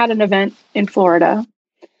we had an event in Florida,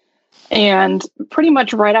 and pretty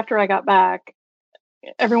much right after I got back,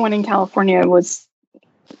 everyone in California was,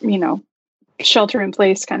 shelter in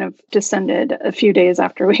place kind of descended a few days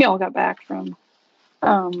after we all got back from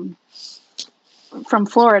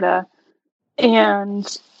Florida. And,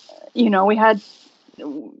 we had,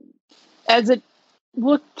 as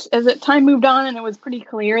time moved on, and it was pretty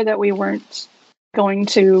clear that we weren't going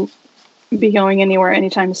to be going anywhere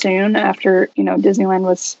anytime soon after, Disneyland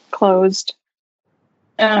was closed.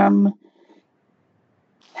 We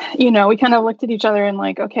kind of looked at each other and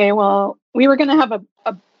like, okay, well, we were going to have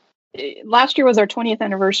last year was our 20th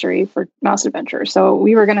anniversary for MouseAdventure. So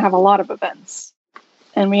we were going to have a lot of events,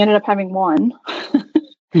 and we ended up having one.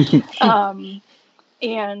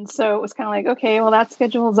 And so it was kind of like, okay, well, that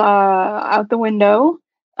schedule's out the window.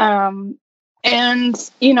 And,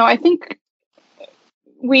 I think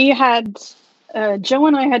we had, Joe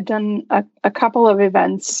and I had done a couple of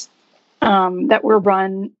events that were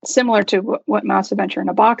run similar to what MouseAdventure in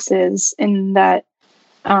a Box is, in that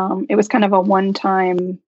it was kind of a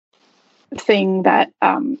one-time thing that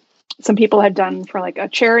some people had done for like a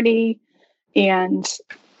charity, and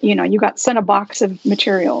you got sent a box of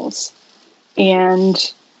materials,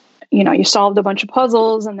 and you solved a bunch of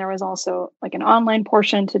puzzles, and there was also like an online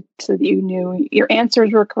portion so that you knew your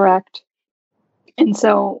answers were correct. And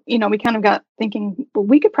so we kind of got thinking, well,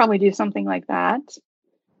 we could probably do something like that.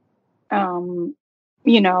 And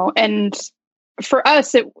for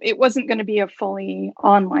us, it wasn't going to be a fully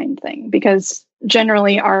online thing, because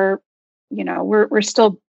generally we're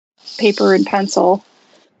still paper and pencil,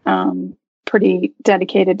 pretty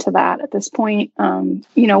dedicated to that at this point.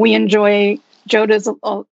 We enjoy, Joe does,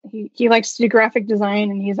 he likes to do graphic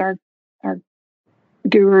design, and he's our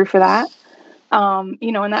guru for that.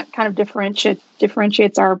 And that kind of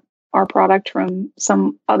differentiates our product from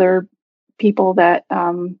some other people that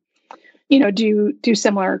do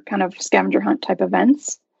similar kind of scavenger hunt type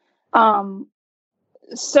events. So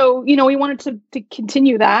we wanted to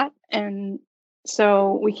continue that, and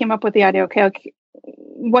so we came up with the idea. Okay,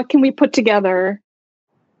 what can we put together?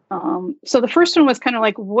 So the first one was kind of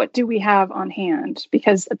like, what do we have on hand?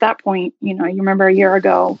 Because at that point, you remember a year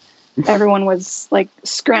ago, everyone was like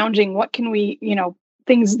scrounging. What can we,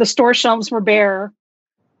 things, the store shelves were bare.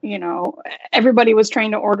 Everybody was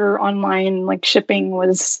trying to order online, like shipping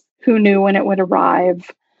was, who knew when it would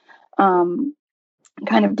arrive, kind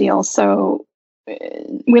of deal. So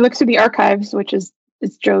we looked through the archives, which is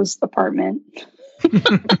Joe's apartment.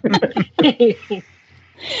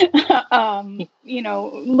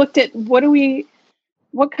 Looked at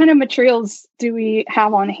what kind of materials do we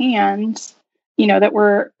have on hand, that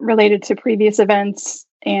were related to previous events,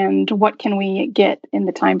 and what can we get in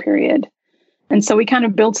the time period. And so we kind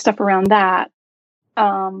of build stuff around that.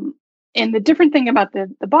 And the different thing about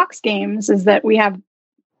the box games is that we have,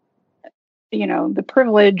 the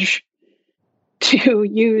privilege to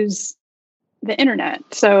use the internet.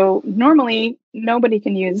 So normally nobody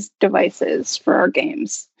can use devices for our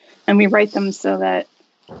games, and we write them so that,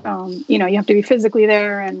 you have to be physically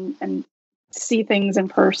there and see things in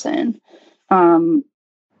person.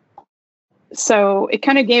 So it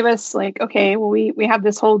kind of gave us like, okay, well, we have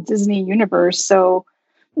this whole Disney universe. So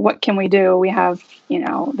what can we do? We have,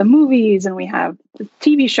 the movies, and we have the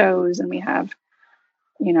TV shows, and we have,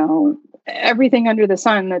 everything under the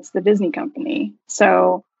sun that's the Disney company.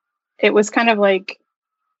 So it was kind of like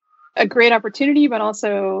a great opportunity, but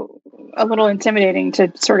also a little intimidating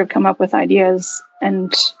to sort of come up with ideas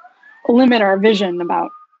and limit our vision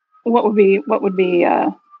about what would be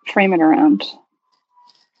frame it around.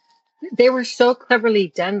 They were so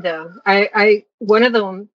cleverly done, though. I one of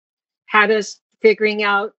them had us figuring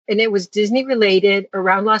out, and it was Disney related,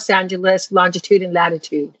 around Los Angeles, longitude and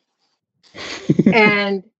latitude.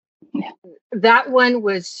 And that one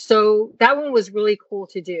was really cool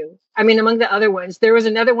to do. I mean, among the other ones, there was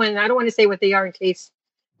another one, and I don't want to say what they are in case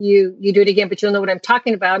you do it again, but you'll know what I'm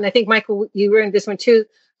talking about. And I think, Michael, you were in this one too,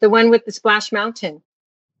 the one with the Splash Mountain,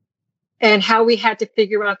 and how we had to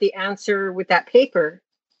figure out the answer with that paper.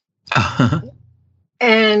 Uh-huh.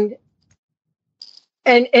 And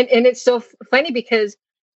it's so funny because,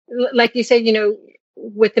 like you said,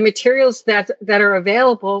 with the materials that are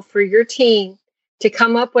available for your team to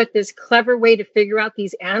come up with this clever way to figure out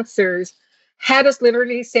these answers, had us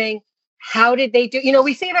literally saying, how did they do?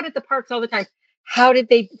 We say that at the parks all the time. How did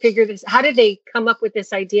they figure this? How did they come up with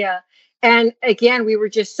this idea? And again, we were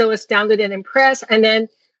just so astounded and impressed. And then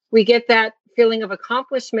we get that feeling of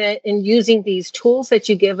accomplishment in using these tools that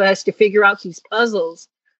you give us to figure out these puzzles.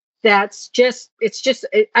 I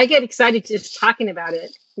get excited just talking about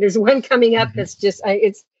it. There's one coming up that's just,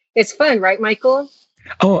 it's fun, right, Michael?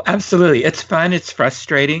 Oh, absolutely. It's fun. It's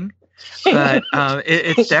frustrating, but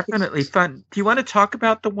it's definitely fun. Do you want to talk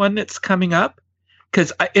about the one that's coming up?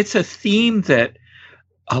 Because it's a theme that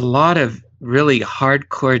a lot of really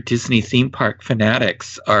hardcore Disney theme park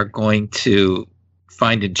fanatics are going to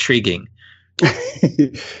find intriguing.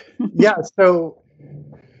 Yeah.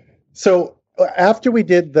 So after we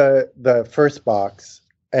did the first box,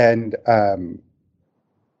 and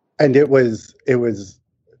it was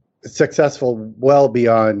successful, well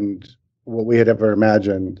beyond what we had ever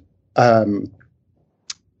imagined, and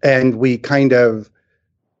we kind of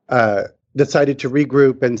decided to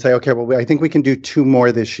regroup and say, okay, well, I think we can do 2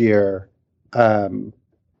 more this year, but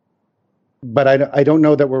I don't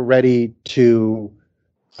know that we're ready to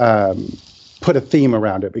put a theme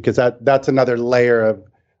around it, because that's another layer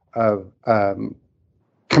of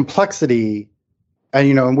complexity.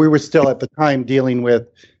 And, and we were still at the time dealing with,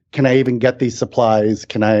 can I even get these supplies?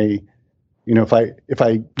 Can I, if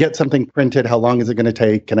I get something printed, how long is it going to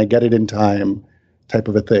take? Can I get it in time? Type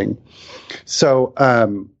of a thing. So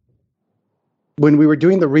when we were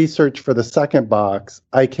doing the research for the second box,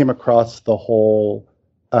 I came across the whole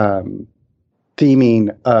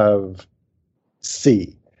theming of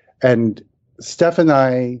sea. And Steph and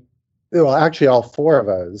I, well, actually all 4 of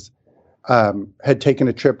us, had taken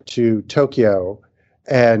a trip to Tokyo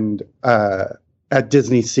and at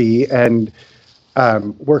Disney Sea, and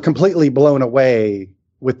were completely blown away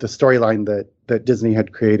with the storyline that Disney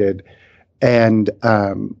had created. And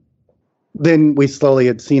then we slowly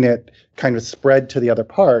had seen it kind of spread to the other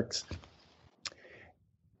parks.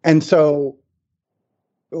 And so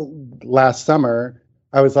last summer,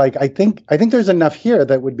 I was like, I think there's enough here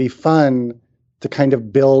that would be fun to kind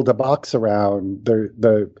of build a box around.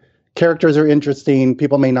 The characters are interesting.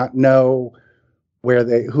 People may not know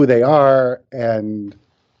who they are and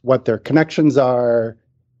what their connections are.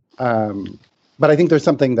 But I think there's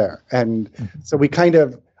something there. And so I kind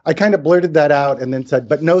of blurted that out and then said,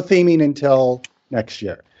 but no theming until next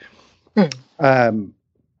year.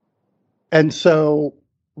 And so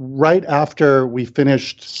right after we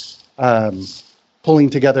finished pulling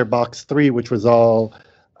together box 3, which was all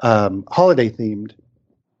holiday themed,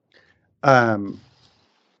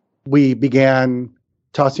 we began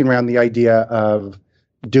tossing around the idea of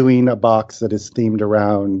doing a box that is themed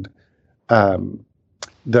around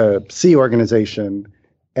the Sea Organization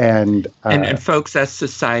and folks, that's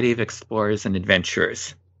Society of Explorers and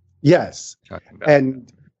Adventurers. Yes,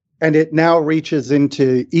 and it now reaches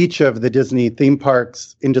into each of the Disney theme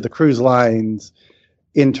parks, into the cruise lines,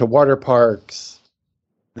 into water parks.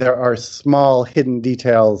 There are small hidden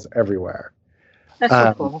details everywhere. That's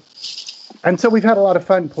so cool. And so we've had a lot of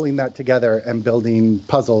fun pulling that together and building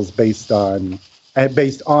puzzles based on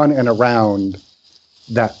and around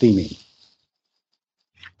that theming.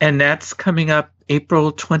 And that's coming up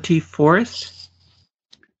April 24th.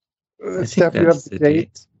 Steph, you have the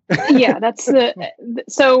date? Yeah, that's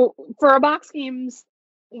so for our box games,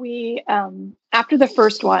 we after the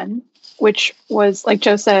first one, which was like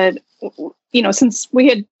Joe said, since we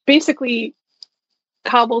had basically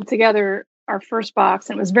cobbled together our first box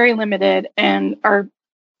and it was very limited, and our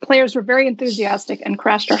players were very enthusiastic and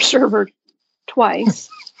crashed our server twice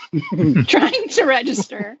trying to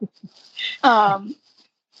register.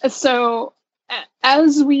 So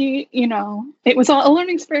as we, it was a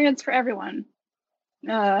learning experience for everyone,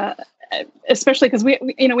 especially because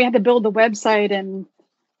we had to build the website and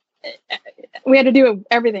we had to do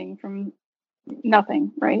everything from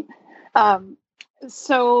nothing, right?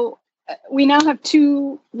 So we now have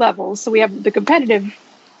 2 levels. So we have the competitive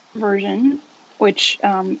version, which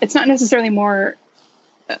it's not necessarily more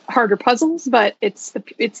harder puzzles, but it's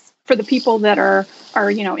for the people that are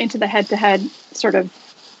into the head-to-head sort of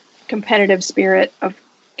competitive spirit of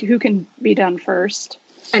who can be done first.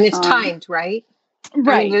 And it's timed, right?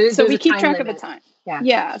 Right. So we keep track of the time.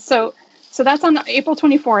 Yeah. So that's on April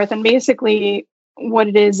 24th. And basically what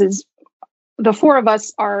it is the 4 of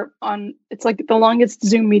us are on, it's like the longest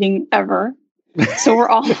Zoom meeting ever. So we're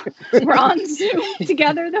on Zoom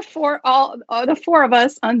together, the 4 of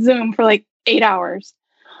us on Zoom for like 8 hours.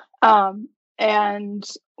 And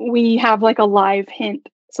we have like a live hint.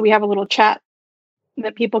 So we have a little chat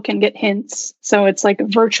that people can get hints. So it's like a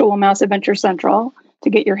virtual MouseAdventure Central to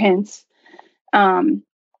get your hints. So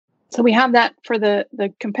we have that for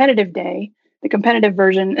the competitive day, the competitive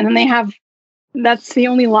version. And then that's the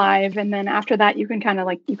only live. And then after that, you can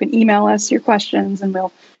you can email us your questions and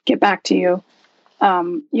we'll get back to you.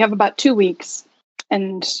 You have about 2 weeks,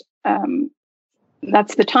 and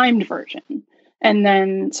that's the timed version. And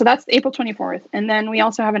then, so that's April 24th. And then we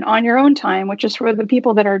also have an on your own time, which is for the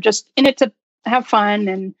people that are just in it to have fun.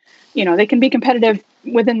 And, they can be competitive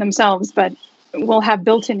within themselves, but we'll have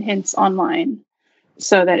built-in hints online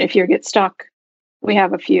so that if you get stuck, we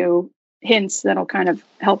have a few hints that'll kind of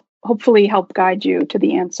hopefully help guide you to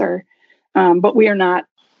the answer. But we are not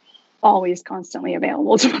always constantly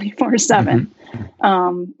available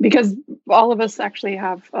 24/7 because all of us actually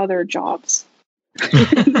have other jobs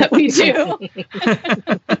that we do.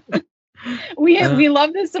 We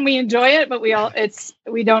love this and we enjoy it, but we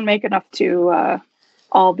don't make enough to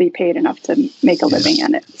all be paid enough to make a living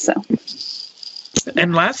in it. So.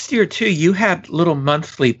 And last year too, you had little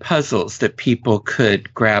monthly puzzles that people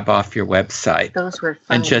could grab off your website. Those were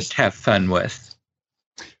fun. And just have fun with.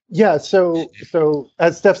 Yeah, so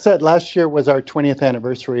as Steph said, last year was our 20th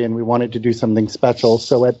anniversary and we wanted to do something special.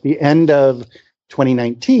 So at the end of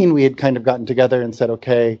 2019, we had kind of gotten together and said,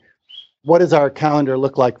 okay, what does our calendar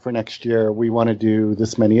look like for next year? We want to do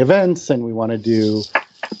this many events and we want to do,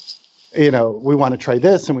 we want to try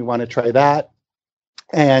this and we want to try that.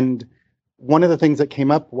 And one of the things that came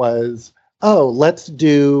up was, let's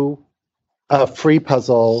do a free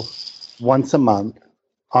puzzle once a month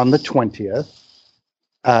on the 20th.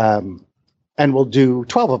 And we'll do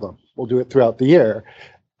 12 of them. We'll do it throughout the year.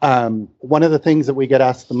 One of the things that we get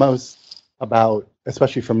asked the most about,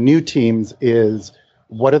 especially from new teams, is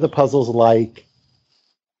what are the puzzles like?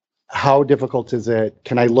 How difficult is it?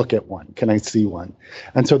 Can I look at one? Can I see one?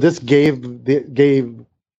 And so this gave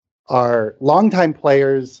our longtime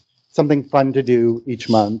players something fun to do each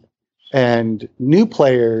month, and new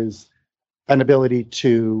players an ability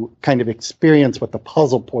to kind of experience what the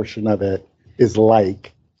puzzle portion of it is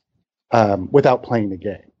like without playing the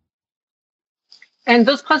game. And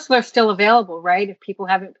those puzzles are still available, right? If people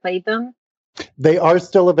haven't played them? They are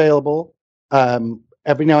still available.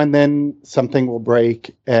 every now and then something will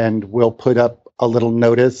break, and we'll put up a little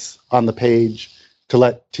notice on the page to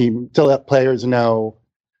let players know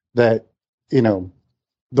that,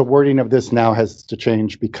 the wording of this now has to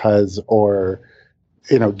change because, or,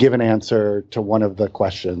 give an answer to one of the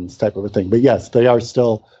questions, type of a thing. But yes, they are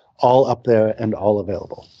still all up there and all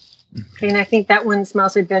available. Okay, and I think that one's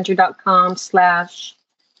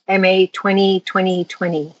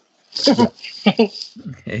mouseadventure.com/MA202020.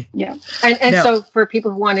 Okay. Yeah. And Now- so for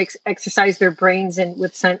people who want to exercise their brains and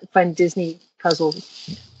with fun Disney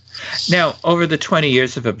puzzles. Now, over the 20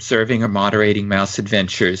 years of observing or moderating Mouse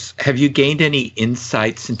Adventures, have you gained any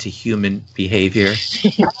insights into human behavior?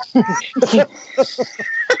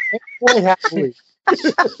 Boy, happily.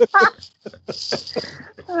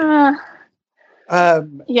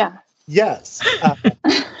 Yeah. Yes.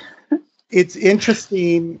 It's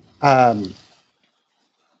interesting.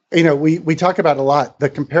 We talk about a lot the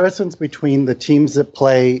comparisons between the teams that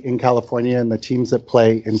play in California and the teams that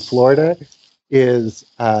play in Florida is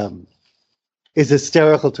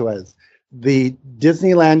hysterical to us. The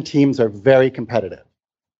Disneyland teams are very competitive,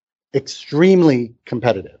 extremely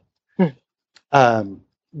competitive.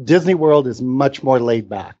 Disney World is much more laid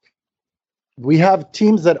back. We have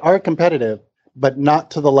teams that are competitive, but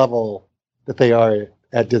not to the level that they are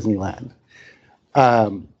at Disneyland.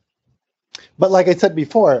 But like I said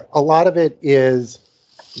before, a lot of it is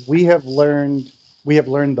we have learned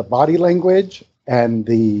the body language and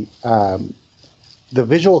the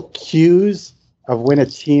visual cues of when a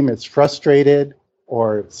team is frustrated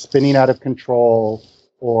or spinning out of control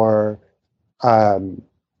or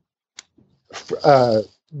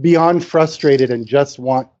beyond frustrated and just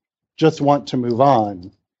want to move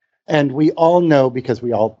on. And we all know, because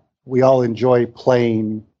we all enjoy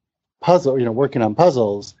playing puzzle, working on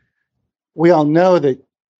puzzles. We all know that,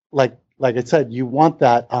 like I said, you want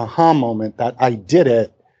that aha moment, that I did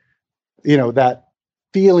it, that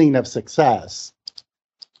feeling of success,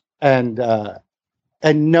 and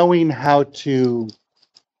knowing how to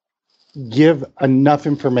give enough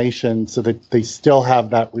information so that they still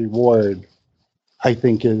have that reward, I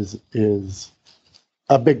think is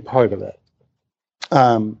a big part of it.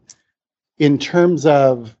 In terms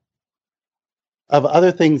of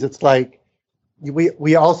other things, it's like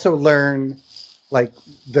we also learn, like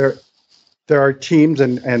there are teams,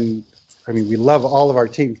 and I mean, we love all of our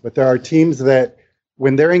teams, but there are teams that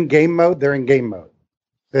when they're in game mode, they're in game mode.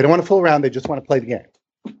 They don't want to fool around. They just want to play the game,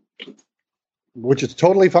 which is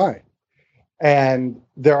totally fine. And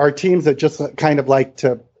there are teams that just kind of like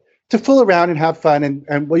to fool around and have fun,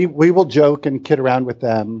 and we will joke and kid around with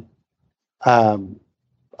them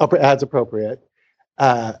as appropriate.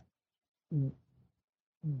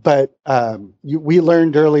 But we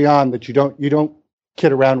learned early on that you don't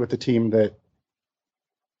kid around with a team that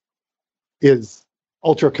is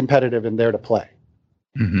ultra competitive and there to play.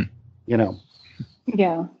 Mm-hmm.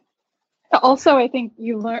 Yeah. Also, I think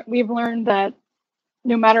we've learned that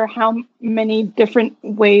no matter how many different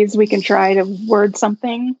ways we can try to word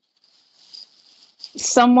something,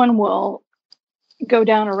 someone will go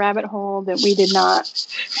down a rabbit hole that we did not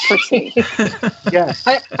foresee. Yeah.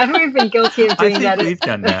 I've been guilty of doing that. We've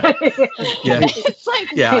done that. Yeah. It's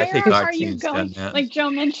like, Yeah, I where think our are you team's going? done that. Like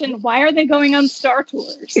Joe mentioned, why are they going on Star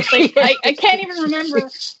Tours? Like, I can't even remember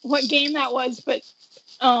what game that was, but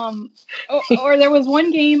or there was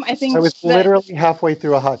one game, I think I was literally halfway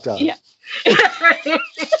through a hot dog. Yeah.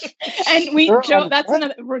 And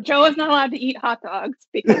Joe is not allowed to eat hot dogs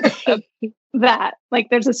because of that.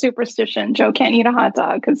 Like, there's a superstition. Joe can't eat a hot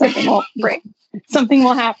dog because something will break. Something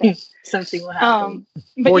will happen. Something will happen.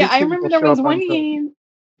 But yeah, I remember there was one game.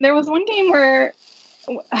 There was one game where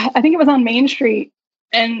I think it was on Main Street,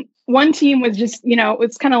 and one team was just,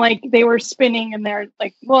 it's kind of like they were spinning, and they're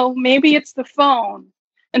like, well, maybe it's the phone.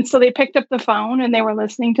 And so they picked up the phone and they were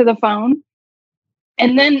listening to the phone.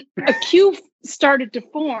 And then a queue started to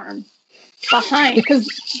form behind, because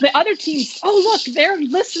the other teams, look, they're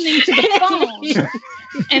listening to the phone.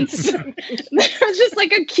 And so there was just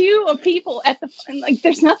like a queue of people at the phone. Like,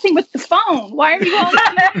 there's nothing with the phone. Why are you all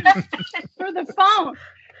listening for the phone?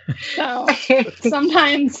 So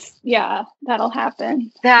sometimes, yeah, that'll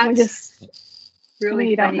happen. That's we just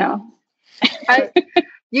really don't know.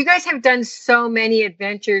 You guys have done so many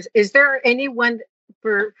adventures. Is there anyone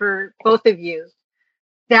for both of you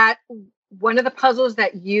that one of the puzzles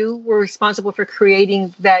that you were responsible for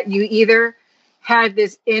creating, that you either had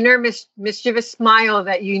this inner mischievous smile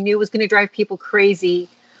that you knew was going to drive people crazy,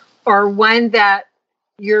 or one that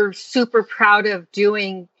you're super proud of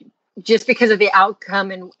doing just because of the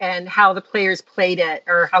outcome and how the players played it,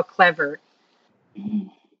 or how clever?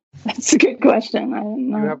 That's a good question. I don't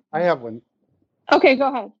know. I have one. Okay, go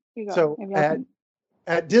ahead. You go. So Maybe I can-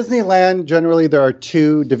 at Disneyland, generally there are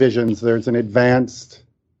two divisions. There's an advanced,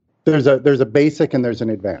 there's a basic, and there's an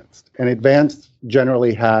advanced. And advanced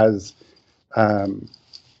generally has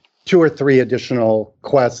 2 or 3 additional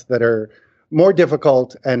quests that are more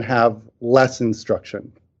difficult and have less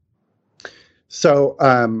instruction. So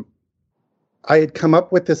I had come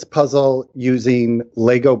up with this puzzle using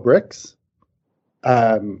Lego bricks.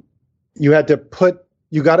 You got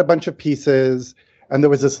a bunch of pieces, and there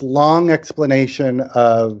was this long explanation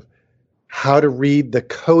of how to read the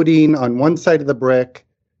coding on one side of the brick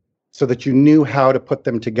so that you knew how to put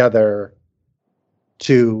them together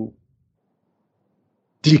to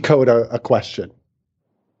decode a question.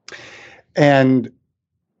 And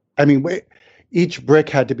I mean, each brick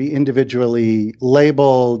had to be individually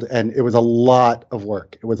labeled, and it was a lot of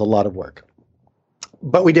work.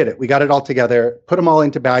 But we did it. We got it all together, put them all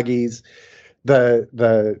into baggies.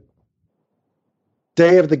 The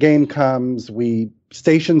day of the game comes, we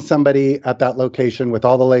station somebody at that location with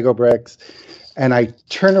all the Lego bricks, and I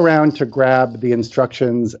turn around to grab the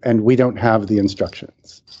instructions, and we don't have the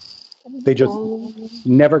instructions. They just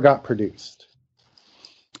never got produced.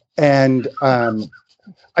 And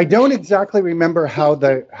I don't exactly remember how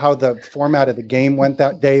the format of the game went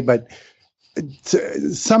that day, but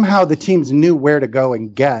somehow the teams knew where to go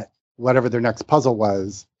and get whatever their next puzzle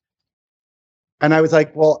was. And I was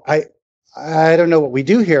like, well, I don't know what we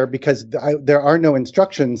do here, because there are no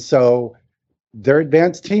instructions. So their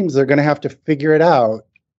advanced teams are going to have to figure it out.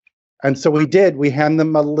 And so we did. We hand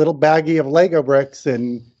them a little baggie of Lego bricks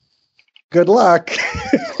and good luck.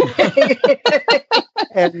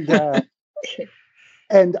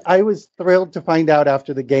 And I was thrilled to find out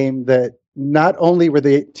after the game that not only were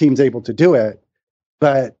the teams able to do it,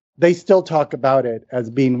 but they still talk about it as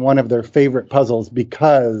being one of their favorite puzzles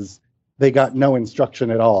because they got no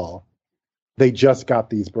instruction at all. They just got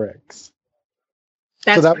these bricks.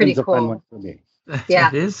 That's so that pretty was a cool. fun one for me. Yeah.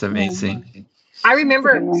 That is amazing. I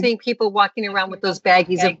remember seeing people walking around with those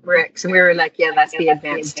baggies of bricks, and we were like, yeah, that's the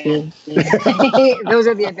advanced team. Those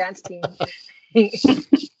are the advanced teams.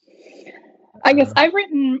 I guess I've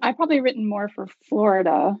probably written more for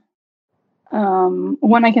Florida.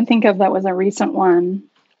 One I can think of that was a recent one.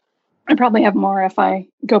 I probably have more if I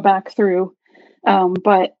go back through.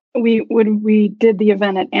 But we did the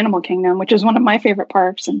event at Animal Kingdom, which is one of my favorite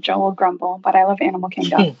parks, and Joe will grumble, but I love Animal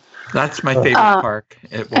Kingdom. That's my favorite park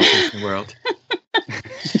at Walt Disney World.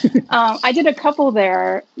 I did a couple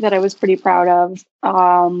there that I was pretty proud of.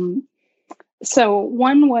 So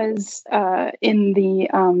one was in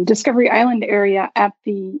the Discovery Island area at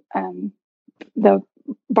the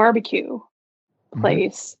barbecue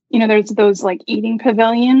place. Mm-hmm. You know, there's those like eating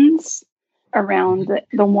pavilions around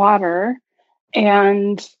the water.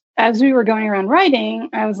 And as we were going around riding,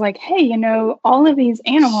 I was like, hey, you know, all of these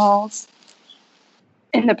animals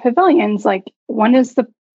in the pavilions, like one is the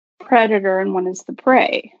predator and one is the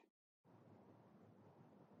prey.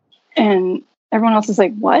 And everyone else is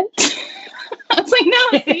like, what? I was like,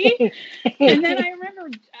 no, see? And then I remember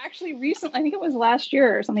actually recently, I think it was last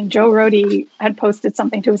year or something, Joe Rohde had posted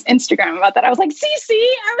something to his Instagram about that. I was like,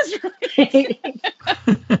 see, I was right.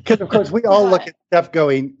 Because, of course, we all look at Steph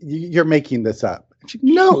going, you're making this up.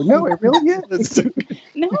 No, it really is.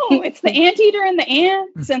 No, it's the anteater and the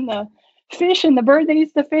ants and the fish and the bird that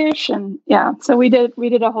eats the fish. And yeah, so we did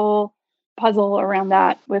a whole puzzle around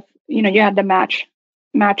that with, you know, you had to match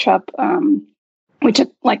up. We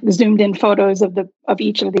took like zoomed in photos of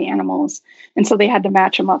each of the animals, and so they had to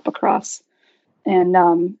match them up across and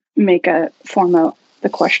form the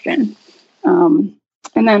question. And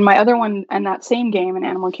then my other one in that same game in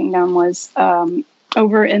Animal Kingdom was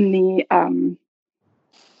over in the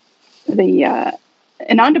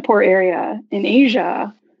Anandapur area in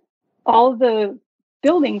Asia. All the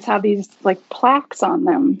buildings have these like plaques on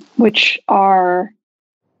them, which are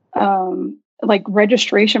like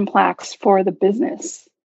registration plaques for the business,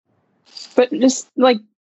 but just like,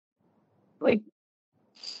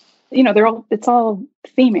 you know, it's all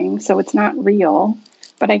theming, so it's not real,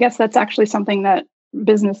 but I guess that's actually something that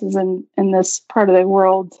businesses in this part of the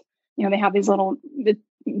world, you know, they have these it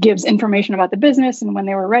gives information about the business and when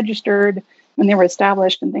they were registered, when they were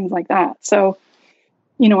established and things like that. So,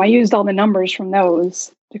 you know, I used all the numbers from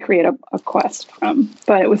those to create a quest from,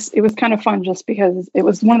 but it was kind of fun just because it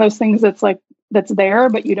was one of those things that's there,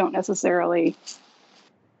 but you don't necessarily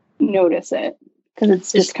notice it because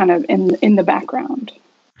it's just kind of in the background.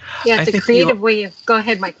 Yeah, it's a creative way of, go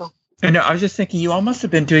ahead, Michael. No, I was just thinking you almost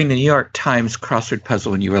have been doing the New York Times crossword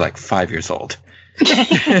puzzle when you were like 5 years old.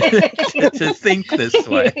 To think this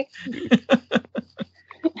way.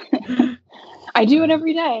 I do it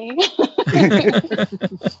every day.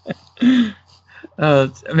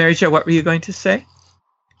 Mary Jo, what were you going to say?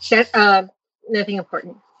 Nothing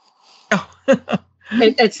important. Oh.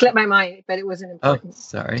 It slipped my mind, but it wasn't important. Oh,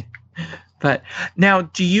 sorry. But now,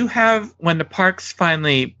 do you have, when the parks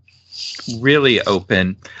finally really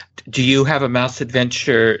open, do you have a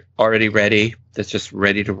MouseAdventure already ready that's just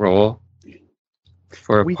ready to roll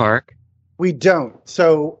for a park? We don't.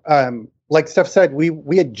 So, like Steph said,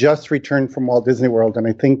 we had just returned from Walt Disney World, and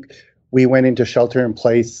I think we went into shelter in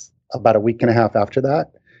place about a week and a half after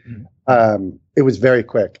that. Mm-hmm. It was very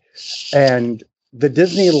quick. And the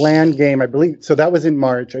Disneyland game, I believe, so that was in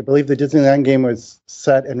March. I believe the Disneyland game was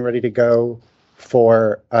set and ready to go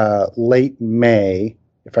for late May,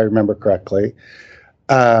 if I remember correctly.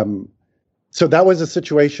 So that was a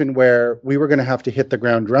situation where we were going to have to hit the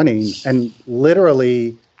ground running. And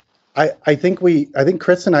literally, I think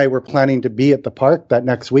Chris and I were planning to be at the park that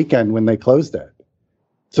next weekend when they closed it.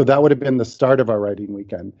 So that would have been the start of our writing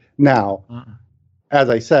weekend. Now, as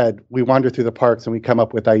I said, we wander through the parks and we come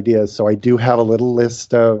up with ideas. So I do have a little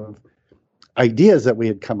list of ideas that we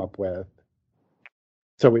had come up with.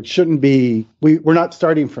 So it shouldn't be, we're not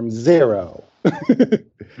starting from zero, but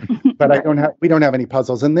we don't have any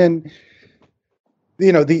puzzles. And then,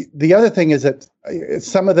 you know, the other thing is that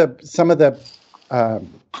some of the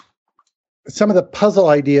puzzle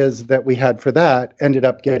ideas that we had for that ended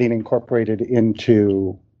up getting incorporated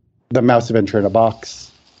into the MouseAdventure in a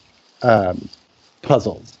Box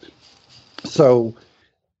puzzles. So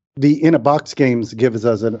the in a box games gives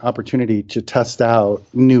us an opportunity to test out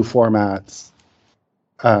new formats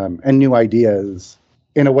and new ideas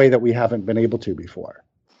in a way that we haven't been able to before.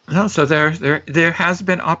 Oh, so there has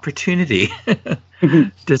been opportunity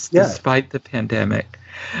despite the pandemic.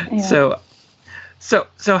 Yeah. So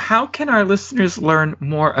how can our listeners learn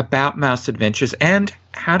more about MouseAdventures, and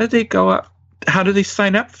how do they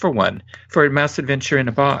sign up for a MouseAdventure in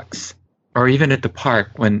a Box, or even at the park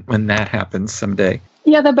when that happens someday?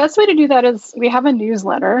 Yeah, the best way to do that is we have a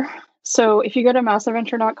newsletter. So if you go to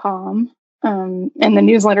MouseAdventure.com, and the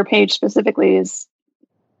newsletter page specifically is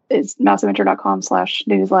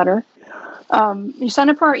MouseAdventure.com/newsletter. You sign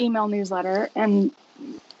up for our email newsletter, and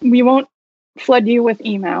we won't flood you with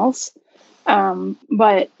emails.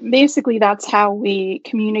 But basically that's how we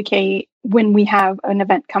communicate when we have an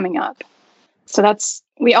event coming up. So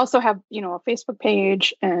we also have, a Facebook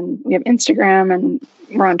page, and we have Instagram, and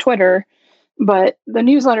we're on Twitter, but the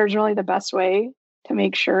newsletter is really the best way to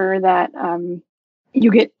make sure that, you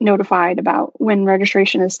get notified about when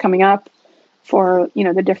registration is coming up for,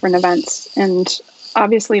 the different events. And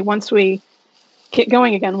obviously once we get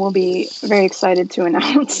going again, we'll be very excited to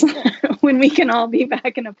announce when we can all be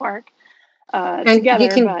back in a park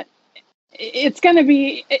together. But it's going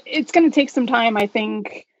to take some time. I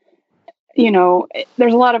think,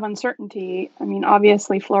 there's a lot of uncertainty. I mean,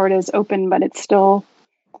 obviously Florida is open, but it's still,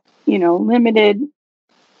 limited.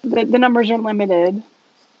 The numbers are limited.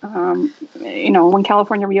 When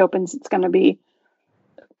California reopens, it's going to be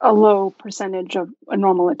a low percentage of a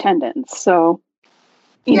normal attendance. So,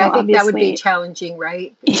 I think that would be challenging,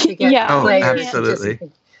 right? To get absolutely.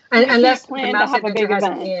 Unless the MouseAdventure has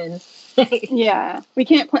an end. Yeah, we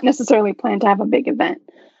can't necessarily plan to have a big event.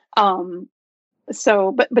 But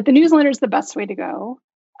the newsletter is the best way to go.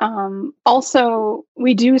 Also,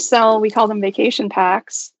 we do sell, we call them vacation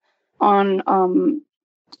packs on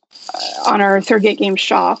our Third Gate Games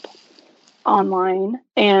shop online,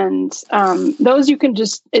 and those you can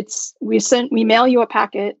we mail you a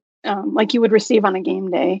packet like you would receive on a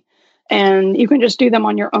game day, and you can just do them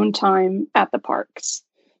on your own time at the parks.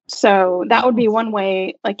 So that would be one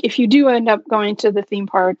way. Like if you do end up going to the theme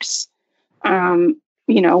parks, when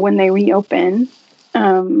they reopen,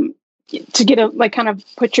 to get kind of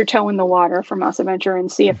put your toe in the water for MouseAdventure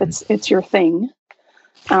and see if it's your thing.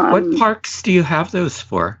 What parks do you have those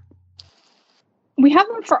for? We have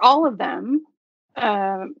them for all of them.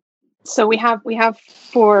 So we have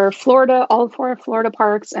for Florida, all 4 Florida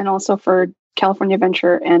parks, and also for California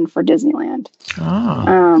Adventure and for Disneyland.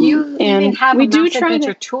 Oh, you even have a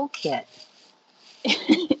MouseAdventure toolkit.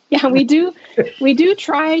 Yeah, we do. We do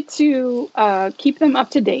try to keep them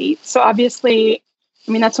up to date. So obviously,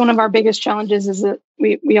 I mean, that's one of our biggest challenges, is that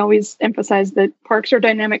we always emphasize that parks are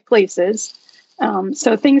dynamic places.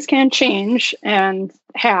 So things can change, and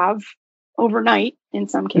have overnight in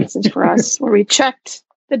some cases for us, where we checked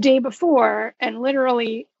the day before and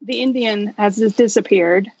literally the Indian has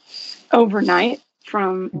disappeared overnight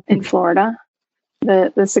in Florida,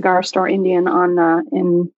 the cigar store Indian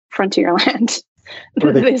in Frontierland.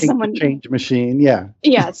 Or they paint someone the change machine. Yeah.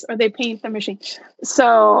 Yes, or they paint the machine.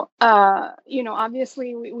 So,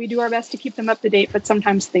 obviously we do our best to keep them up to date, but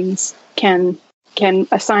sometimes things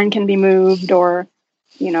a sign can be moved, or,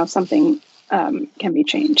 something can be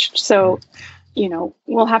changed. So,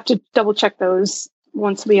 we'll have to double check those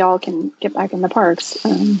once we all can get back in the parks.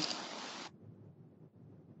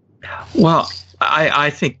 Well, I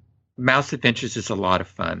think Mouse Adventures is a lot of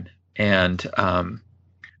fun, and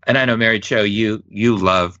I know, Mary Jo, you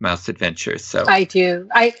love Mouse Adventures. So I do.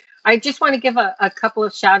 I just want to give a couple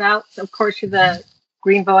of shout outs, of course, to the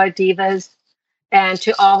Green Boa Divas and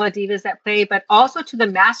to all the divas that play, but also to the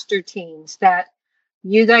master teams that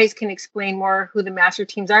you guys can explain more who the master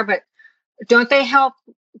teams are. But don't they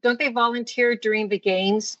volunteer during the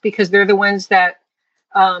games, because they're the ones that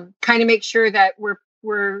kind of make sure that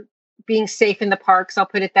we're being safe in the parks? I'll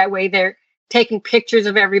put it that way. They're taking pictures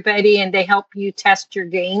of everybody, and they help you test your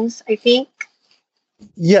games, I think.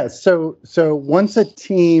 Yes. So once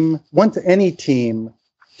any team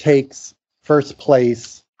takes first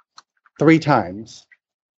place 3 times,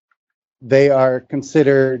 they are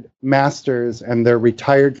considered masters, and they're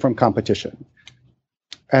retired from competition.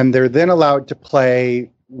 And they're then allowed to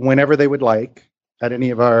play whenever they would like at any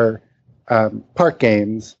of our park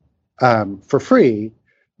games for free.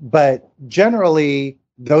 But generally,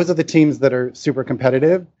 those are the teams that are super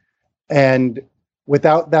competitive. And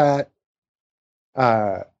without that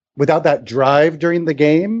drive during the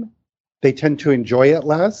game, they tend to enjoy it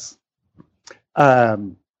less.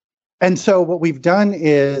 And so what we've done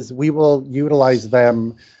is we will utilize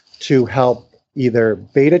them to help either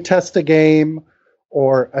beta test a game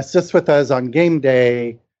or assist with us on game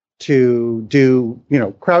day to do,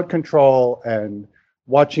 crowd control and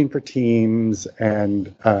watching for teams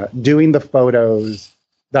and doing the photos,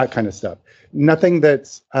 that kind of stuff. Nothing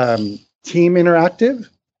that's team interactive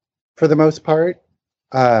for the most part,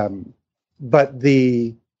 but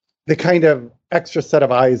the kind of extra set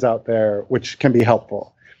of eyes out there, which can be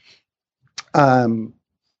helpful. And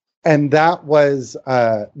that was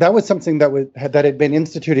something that had been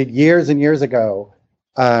instituted years and years ago.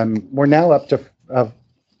 We're now up to a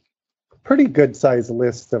pretty good sized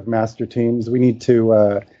list of master teams. We need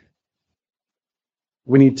to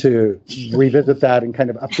revisit that and kind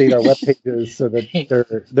of update our web pages so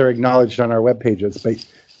that they're acknowledged on our web pages. But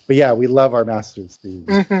yeah, we love our masters teams.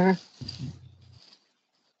 Mm-hmm.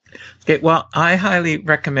 Okay, well, I highly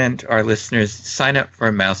recommend our listeners sign up for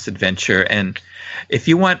a Mouse Adventure, and if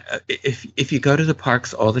you want, if you go to the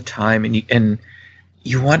parks all the time and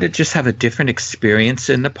you want to just have a different experience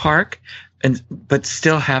in the park, but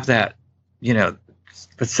still have that,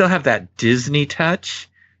 Disney touch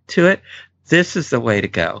to it, this is the way to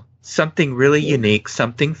go. Something really unique,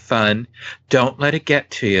 something fun. Don't let it get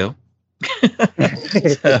to you.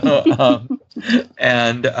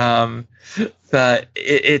 But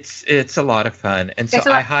it's a lot of fun, and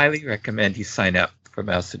so I highly recommend you sign up for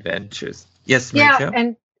Mouse Adventures. Yes, Mary Jo?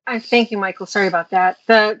 And thank you, Michael. Sorry about that.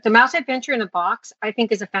 The Mouse Adventure in a box, I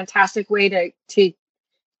think, is a fantastic way to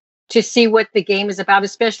see what the game is about,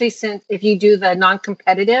 especially since if you do the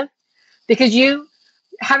non-competitive, because you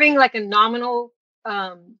having like a nominal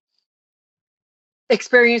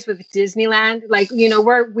experience with Disneyland, like,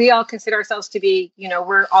 we all consider ourselves to be,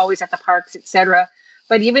 we're always at the parks, etc.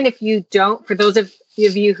 But even if you don't, for those of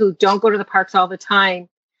you who don't go to the parks all the time,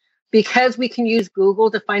 because we can use Google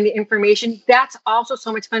to find the information, that's also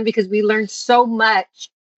so much fun, because we learn so much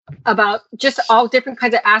about just all different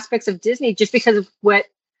kinds of aspects of Disney just because of what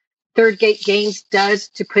Third Gate Games does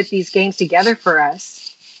to put these games together for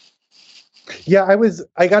us. Yeah,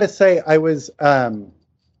 I gotta say, I was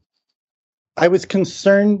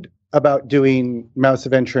concerned about doing Mouse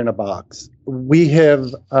Adventure in a box. We have,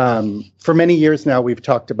 for many years now, we've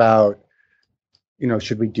talked about,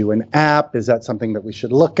 should we do an app? Is that something that we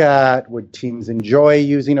should look at? Would teams enjoy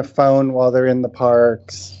using a phone while they're in the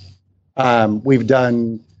parks? We've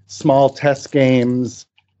done small test games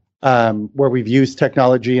where we've used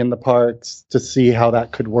technology in the parks to see how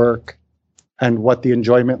that could work and what the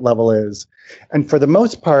enjoyment level is. And for the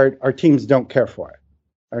most part, our teams don't care for it.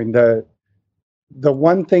 I mean, the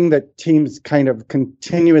one thing that teams kind of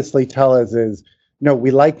continuously tell us is, no,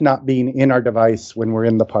 we like not being in our device when we're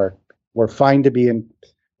in the park. We're fine to be in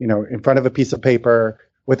front of a piece of paper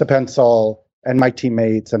with a pencil and my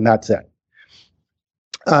teammates, and that's it.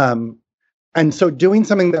 And so doing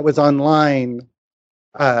something that was online,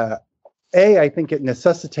 I think it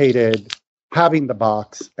necessitated having the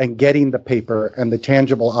box and getting the paper and the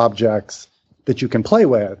tangible objects that you can play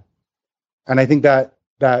with. And I think that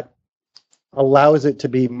allows it to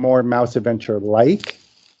be more Mouse Adventure-like.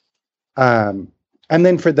 And And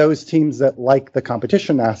then for those teams that like the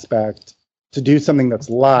competition aspect, to do something that's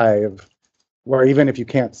live, where even if you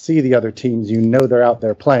can't see the other teams, you know they're out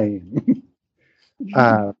there playing.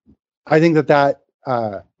 I think that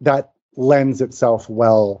lends itself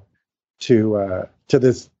well to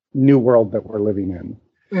this new world that we're living in.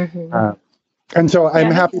 Mm-hmm. And so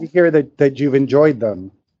I'm happy to hear that you've enjoyed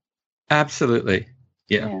them. Absolutely.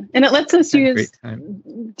 Yeah. And it lets us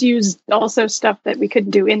use also stuff that we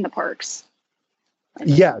couldn't do in the parks. Like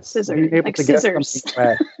Being able like to get scissors. something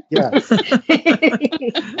wet. Yes.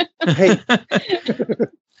 Hey.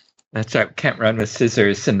 That's right. We can't run with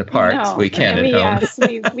scissors in the parks. No, we can at home. Yes,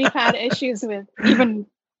 we've had issues with, even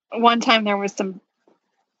one time there was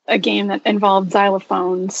a game that involved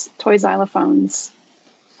xylophones, toy xylophones,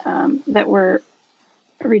 that were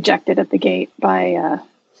rejected at the gate by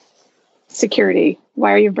security.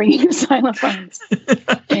 Why are you bringing xylophones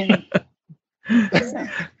in?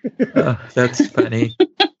 Oh, that's funny.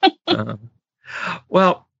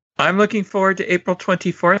 Well, I'm looking forward to April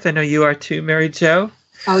 24th. I know you are too, Mary Jo.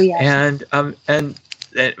 Oh, yeah. And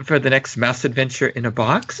for the next MouseAdventure in a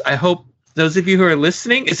Box. I hope those of you who are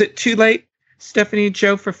listening, is it too late, Stephanie and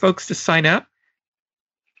Joe, for folks to sign up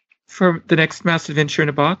for the next MouseAdventure in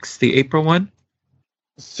a Box, the April one?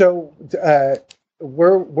 So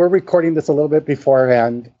we're recording this a little bit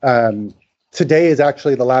beforehand. Today is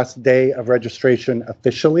actually the last day of registration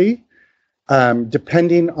officially.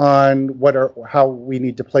 Depending on how we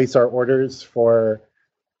need to place our orders for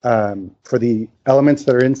the elements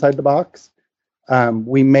that are inside the box,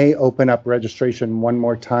 we may open up registration one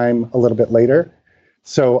more time a little bit later.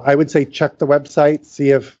 So I would say check the website,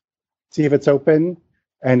 see if it's open,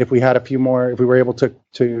 and if we were able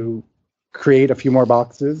to create a few more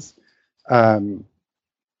boxes. And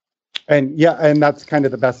that's kind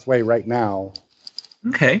of the best way right now.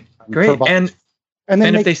 Okay, great. And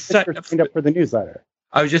then if they sign up for the newsletter.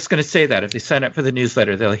 I was just going to say that if they sign up for the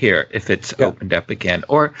newsletter, they'll hear if it's opened up again,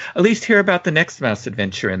 or at least hear about the next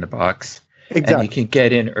MouseAdventure in the Box. Exactly. And you can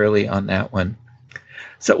get in early on that one.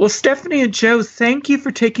 So, well, Stephanie and Joe, thank you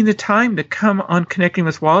for taking the time to come on Connecting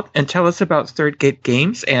with Walt and tell us about Third Gate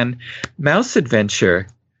Games and MouseAdventure.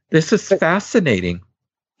 This is fascinating.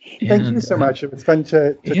 Thank you so much. It was fun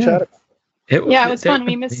to chat about. It was fun.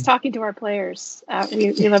 We missed talking to our players.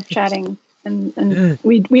 We love chatting. And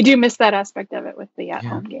we do miss that aspect of it with the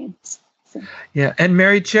at-home games. So. Yeah, and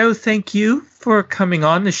Mary Jo, thank you for coming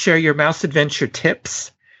on to share your MouseAdventure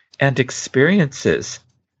tips and experiences.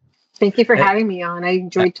 Thank you for having me on. I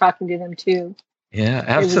enjoyed talking to them too. Yeah,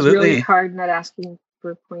 absolutely. It was really hard not asking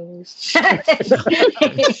for pointers.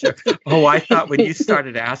 Sure. Oh, I thought when you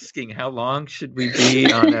started asking how long should we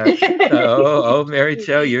be on Mary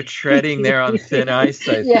Jo, you're treading there on thin ice,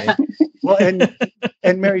 I think. Well,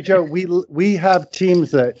 and Mary Jo, we have teams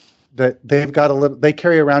that they've got they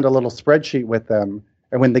carry around a little spreadsheet with them,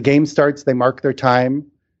 and when the game starts, they mark their time.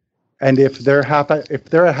 And if they're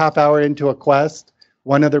a half hour into a quest,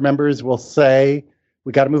 one of their members will say,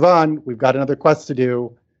 "We got to move on. We've got another quest to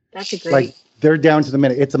do." That's great. Like they're down to the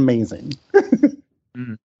minute. It's amazing.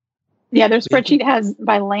 Yeah, their spreadsheet has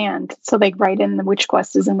by land, so they write in which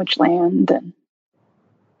quest is in which land. And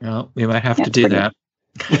well, we might have to do that.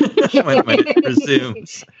 when it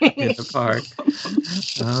resumes in the park.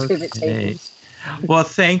 Okay. Well,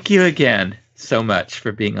 thank you again so much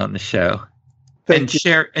for being on the show.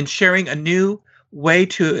 Sharing a new way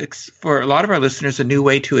for a lot of our listeners, a new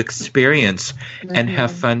way to experience and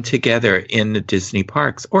have fun together in the Disney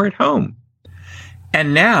parks or at home.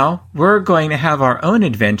 And now we're going to have our own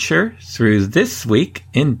adventure through this week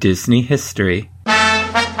in Disney history.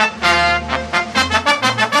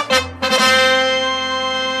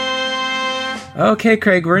 Okay,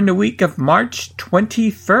 Craig, we're in the week of March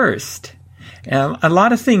 21st. And a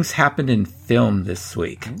lot of things happened in film this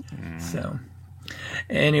week. So,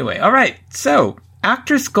 anyway, all right. So,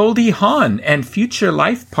 actress Goldie Hawn and future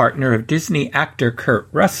life partner of Disney actor Kurt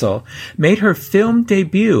Russell made her film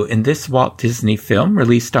debut in this Walt Disney film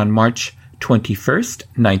released on March 21st,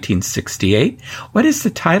 1968. What is the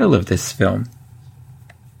title of this film?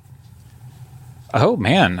 Oh,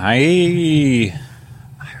 man.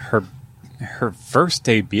 Her first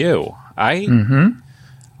debut. I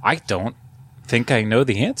don't think I know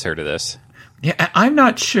the answer to this. Yeah, I'm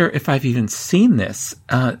not sure if I've even seen this.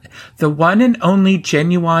 The One and Only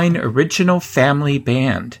Genuine Original Family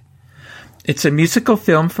Band. It's a musical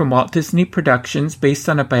film from Walt Disney Productions based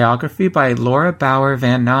on a biography by Laura Bauer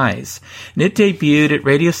Van Nuys. And it debuted at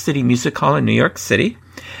Radio City Music Hall in New York City.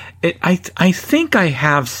 I think I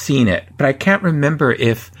have seen it, but I can't remember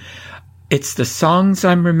if it's the songs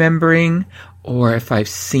I'm remembering or if I've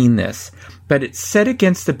seen this. but it's set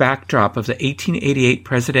against the backdrop of the 1888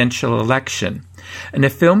 presidential election. And the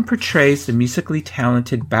film portrays the musically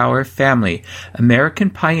talented Bauer family, American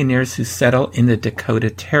pioneers who settle in the Dakota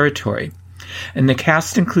Territory. And the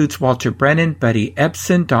cast includes Walter Brennan, Buddy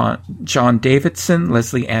Ebsen, John Davidson,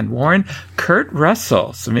 Leslie Ann Warren, Kurt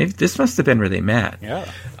Russell. So maybe this must have been where they met.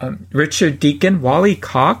 Yeah. Richard Deacon, Wally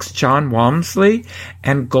Cox, John Walmsley,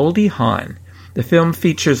 and Goldie Hawn. The film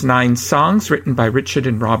features 9 songs written by Richard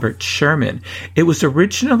and Robert Sherman. It was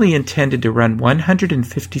originally intended to run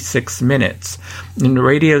 156 minutes, and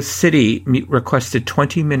Radio City requested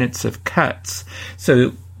 20 minutes of cuts.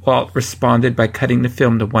 So Walt responded by cutting the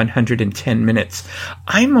film to 110 minutes.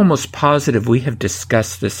 I'm almost positive we have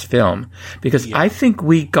discussed this film because I think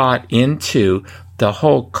we got into the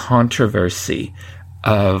whole controversy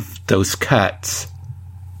of those cuts.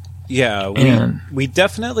 Yeah, we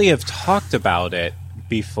definitely have talked about it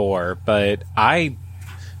before, but I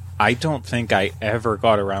don't think I ever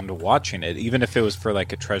got around to watching it, even if it was for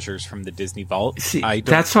like a Treasures from the Disney Vault. See,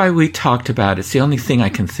 that's why we talked about it. It's the only thing I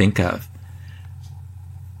can think of.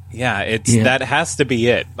 Yeah, that has to be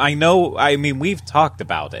it. I know. I mean, we've talked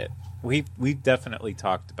about it. We've definitely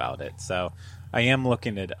talked about it. So I am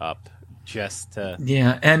looking it up just to.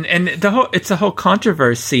 Yeah, and it's a whole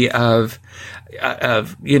controversy of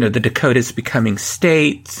the Dakotas becoming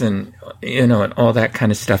states and and all that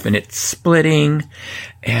kind of stuff, and it's splitting,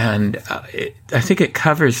 and I think it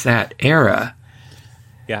covers that era.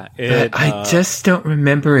 Yeah, I just don't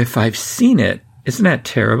remember if I've seen it. Isn't that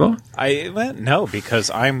terrible? No, because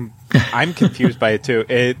I'm confused by it too.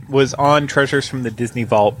 It was on Treasures from the Disney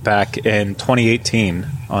Vault back in 2018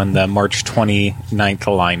 on the March 29th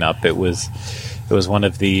lineup. It was one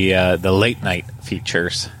of the late night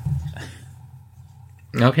features.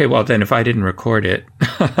 Okay, well then, if I didn't record it,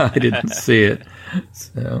 I didn't see it.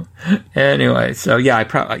 So anyway,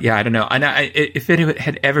 I don't know. And if it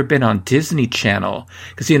had ever been on Disney Channel,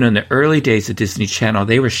 because in the early days of Disney Channel,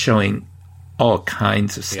 they were showing all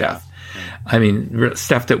kinds of stuff. Yeah. I mean,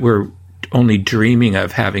 stuff that we're only dreaming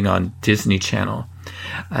of having on Disney Channel.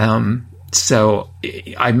 So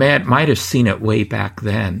I might have seen it way back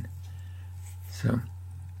then. So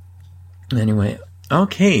anyway,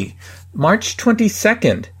 okay. March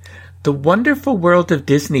 22nd, The Wonderful World of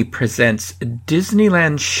Disney presents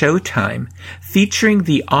Disneyland Showtime, featuring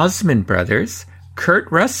the Osmond Brothers,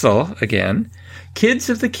 Kurt Russell again, Kids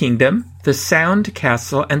of the Kingdom, The Sound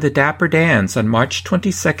Castle, and the Dapper Dans on March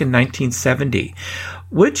 22nd, 1970.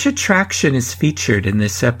 Which attraction is featured in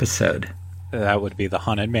this episode? That would be the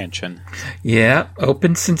Haunted Mansion. Yeah,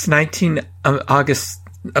 open since August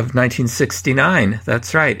of 1969.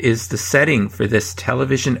 That's right, is the setting for this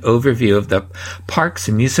television overview of the park's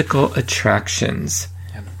musical attractions.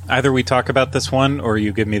 Either we talk about this one or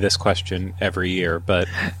you give me this question every year, but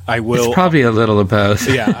I will... It's probably a little of both.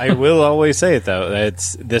 Yeah, I will always say it, though.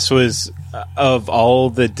 This was, of all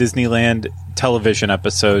the Disneyland television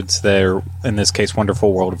episodes, in this case,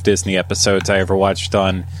 Wonderful World of Disney episodes I ever watched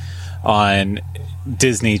on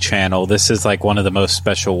Disney Channel, this is like one of the most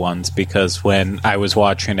special ones, because when I was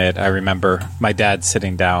watching it, I remember my dad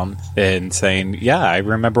sitting down and saying, yeah, I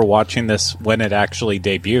remember watching this when it actually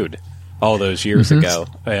debuted all those years ago,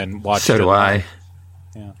 and watched it. So do I.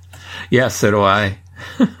 Yeah, so do I.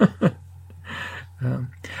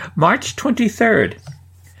 March 23rd.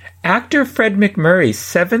 Actor Fred MacMurray's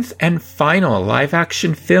 7th and final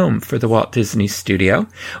live-action film for the Walt Disney Studio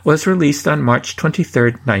was released on March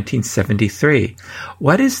 23rd, 1973.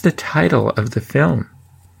 What is the title of the film?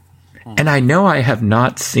 And I know I have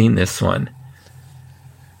not seen this one.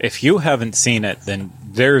 If you haven't seen it, then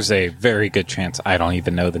there's a very good chance I don't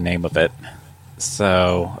even know the name of it.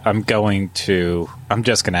 So I'm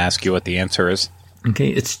just going to ask you what the answer is. Okay,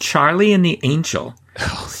 it's Charlie and the Angel,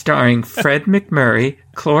 starring Fred MacMurray,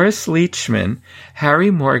 Cloris Leachman,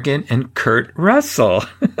 Harry Morgan, and Kurt Russell.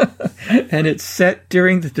 And it's set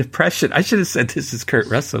during the Depression. I should have said this is Kurt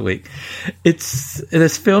Russell week.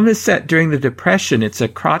 This film is set during the Depression. It's a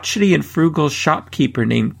crotchety and frugal shopkeeper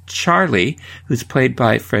named Charlie, who's played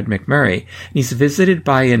by Fred MacMurray. And he's visited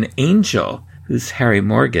by an angel, who's Harry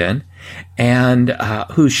Morgan, and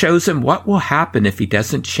who shows him what will happen if he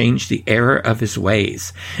doesn't change the error of his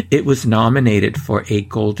ways. It was nominated for a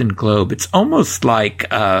Golden Globe. It's almost like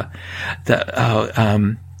what's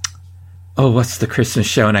the Christmas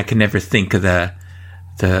show? And I can never think of the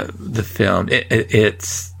film.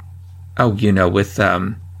 It's with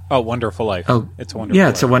Wonderful Life. Oh, it's a Wonderful. Yeah,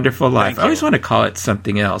 Life. It's a Wonderful Life. I always want to call it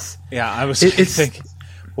something else. Yeah, I was thinking,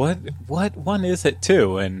 what one is it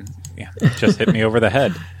too? And yeah, it just hit me over the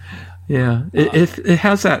head. Yeah, it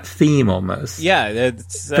has that theme almost. Yeah,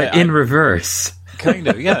 it's but in reverse. Kind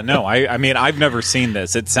of, yeah. No, I mean, I've never seen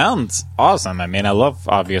this. It sounds awesome. I mean, I love,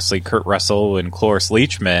 obviously, Kurt Russell and Cloris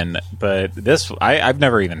Leachman, but this, I've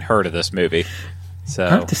never even heard of this movie. So I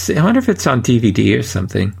have to see. I wonder if it's on DVD or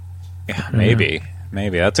something. Yeah, maybe.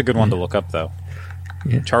 Maybe. That's a good one to look up, though.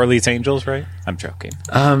 Yeah. Charlie's Angels, right? I'm joking.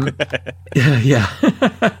 Yeah,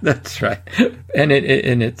 that's right. And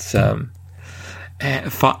it's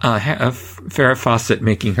Farrah Fawcett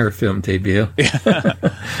making her film debut.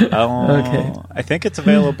 Okay. I think it's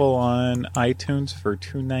available on iTunes for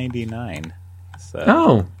 $2.99. So.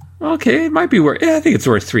 Oh, okay. It might be worth. Yeah, I think it's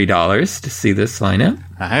worth $3 to see this lineup.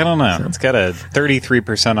 I don't know. So. It's got a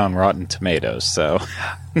 33% on Rotten Tomatoes, so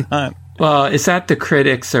not. Well, is that the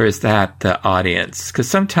critics or is that the audience? Because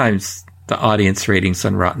sometimes the audience ratings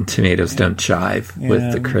on Rotten Tomatoes don't jive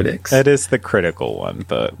with the critics. That is the critical one,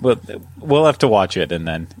 but we'll have to watch it and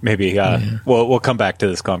then maybe we'll come back to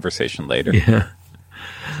this conversation later. Yeah.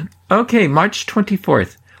 Okay, March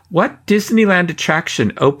 24th. What Disneyland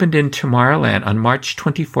attraction opened in Tomorrowland on March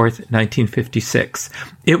 24th, 1956?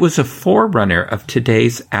 It was a forerunner of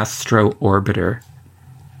today's Astro Orbiter.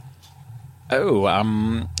 Oh,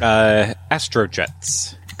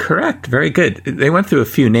 Astrojets. Correct. Very good. They went through a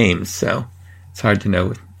few names, so it's hard to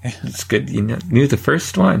know. It's good. You knew the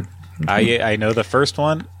first one. I know the first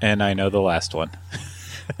one, and I know the last one.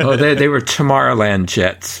 Oh, they were Tomorrowland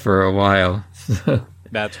Jets for a while.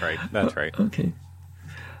 That's right. That's right. Okay.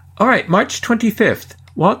 All right, March 25th.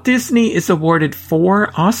 Walt Disney is awarded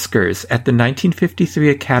 4 Oscars at the 1953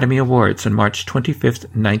 Academy Awards on March 25th,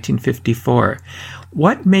 1954.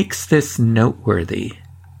 What makes this noteworthy?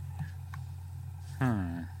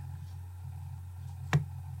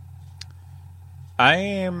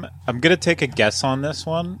 I'm going to take a guess on this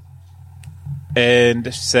one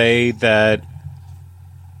and say that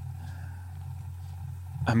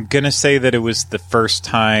it was the first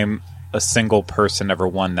time a single person ever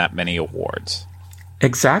won that many awards.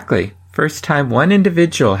 Exactly. First time one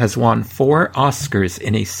individual has won 4 Oscars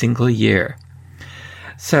in a single year.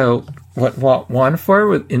 So, what Walt won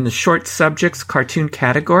for in the short subjects cartoon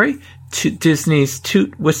category, Disney's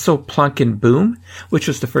Toot, Whistle, Plunk, and Boom, which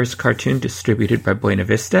was the first cartoon distributed by Buena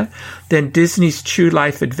Vista. Then Disney's True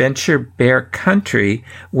Life Adventure, Bear Country,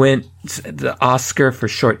 went the Oscar for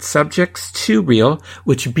short subjects, Too Real,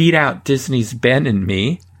 which beat out Disney's Ben and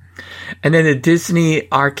Me. And then the Disney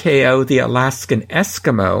RKO, The Alaskan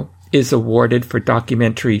Eskimo, is awarded for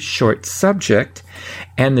documentary short subject,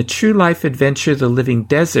 and the True Life Adventure, The Living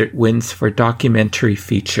Desert, wins for documentary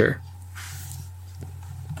feature.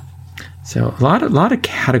 So a lot of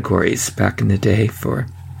categories back in the day for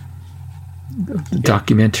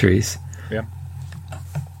documentaries. Yeah.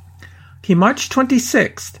 Okay, March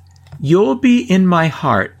 26th. You'll Be in My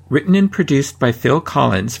Heart, written and produced by Phil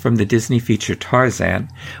Collins from the Disney feature Tarzan,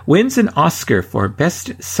 wins an Oscar for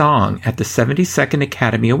Best Song at the 72nd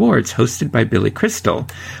Academy Awards, hosted by Billy Crystal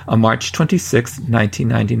on March 26,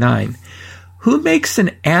 1999. Who makes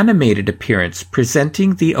an animated appearance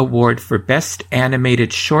presenting the award for Best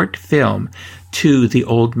Animated Short Film to The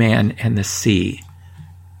Old Man and the Sea?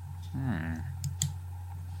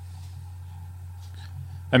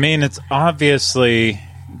 I mean, it's obviously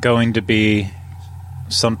going to be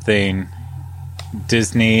something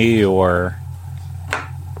Disney or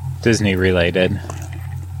Disney related,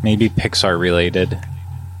 maybe Pixar related.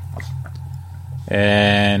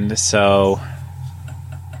 And so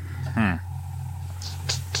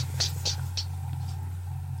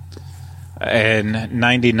in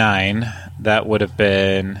 99, that would have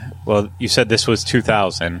been, well, you said this was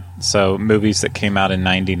 2000, so movies that came out in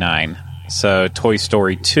 99. So Toy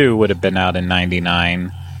Story 2 would have been out in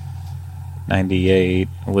 99. 98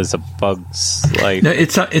 was A Bug's Life. No,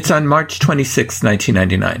 it's on March 26,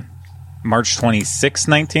 1999. March 26,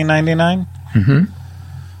 1999?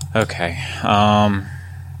 Mm-hmm. Okay.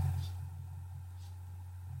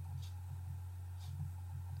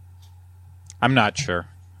 I'm not sure.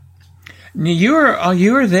 You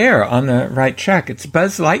were there on the right track. It's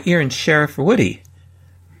Buzz Lightyear and Sheriff Woody.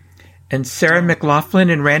 And Sarah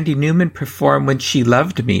McLachlan and Randy Newman perform When She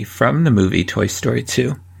Loved Me from the movie Toy Story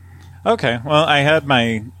 2. Okay, well, I had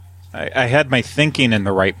my thinking in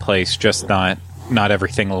the right place, just not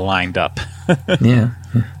everything lined up. Yeah.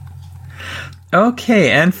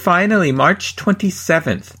 Okay, and finally, March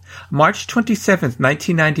 27th. March 27th,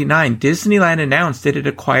 1999, Disneyland announced that it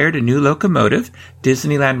acquired a new locomotive,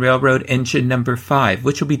 Disneyland Railroad Engine Number 5,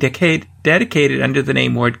 which will be dedicated under the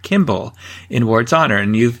name Ward Kimball in Ward's honor.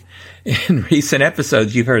 And in recent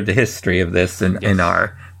episodes, you've heard the history of this in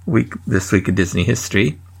our This Week of Disney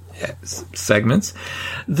History segments.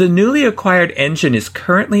 The newly acquired engine is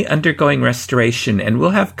currently undergoing restoration and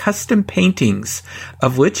will have custom paintings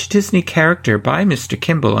of which Disney character by Mr.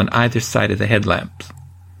 Kimball on either side of the headlamps.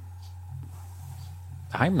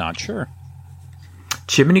 I'm not sure.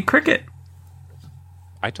 Jiminy Cricket.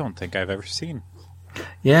 I don't think I've ever seen.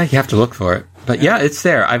 Yeah, you have to look for it. But yeah, it's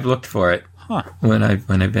there. I've looked for it when I've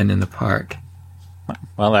been in the park.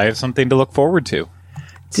 Well, I have something to look forward to.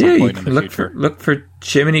 Yeah, you can look for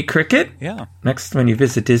Jiminy Cricket. Yeah. Next when you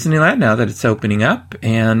visit Disneyland, now that it's opening up,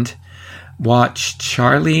 and watch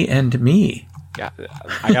Charlie and Me. Yeah,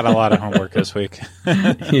 I got a lot of homework this week.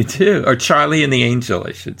 You do, or Charlie and the Angel,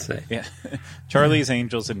 I should say. Yeah, Charlie's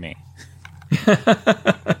Angels and Me.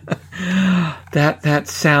 That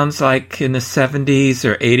sounds like in the 70s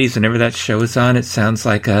or 80s, whenever that show was on, it sounds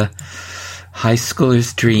like a high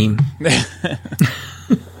schooler's dream.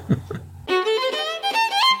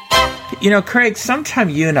 You know, Craig, sometime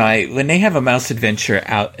you and I, when they have a MouseAdventure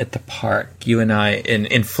out at the park, you and I,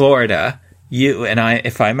 in Florida, you and I,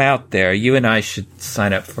 if I'm out there, you and I should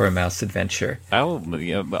sign up for a MouseAdventure. Oh,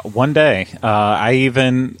 yeah, one day.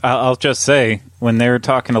 I'll just say, when they were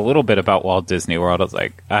talking a little bit about Walt Disney World, I was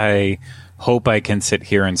like, I hope I can sit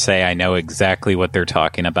here and say I know exactly what they're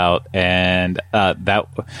talking about. And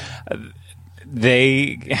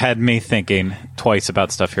they had me thinking twice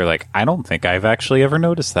about stuff here. Like, I don't think I've actually ever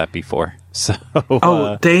noticed that before. So,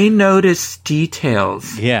 they notice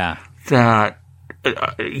details. Yeah. That,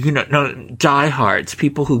 diehards,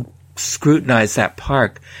 people who scrutinize that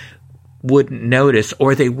park wouldn't notice,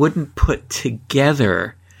 or they wouldn't put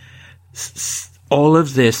together all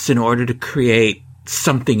of this in order to create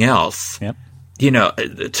something else. Yep.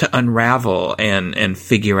 To unravel and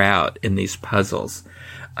figure out in these puzzles.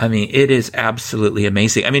 I mean, it is absolutely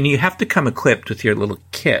amazing. I mean, you have to come equipped with your little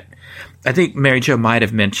kit. I think Mary Jo might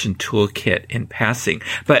have mentioned toolkit in passing,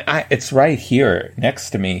 but it's right here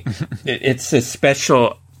next to me. It's a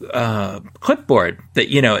special clipboard that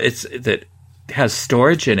that has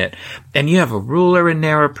storage in it, and you have a ruler in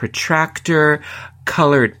there, a protractor,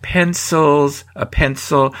 colored pencils, a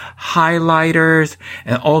pencil, highlighters,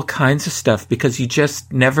 and all kinds of stuff, because you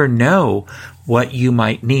just never know what you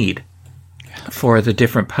might need for the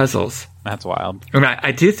different puzzles. That's wild. And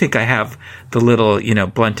I do think I have the little,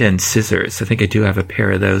 blunt end scissors. I think I do have a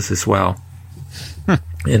pair of those as well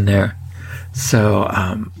in there. So,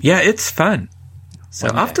 it's fun. So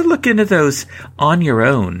I'll have to look into those on your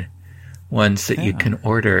own ones that you can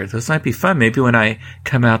order. Those might be fun. Maybe when I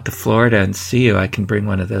come out to Florida and see you, I can bring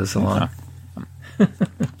one of those along.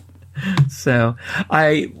 So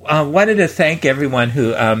I wanted to thank everyone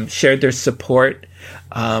who shared their support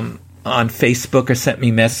on Facebook or sent me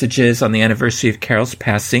messages on the anniversary of Carol's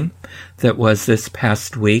passing that was this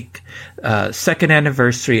past week. Second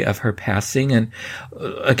anniversary of her passing. And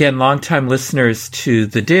again, longtime listeners to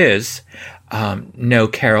The Diz know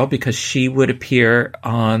Carol because she would appear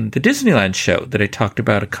on the Disneyland show that I talked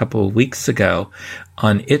about a couple of weeks ago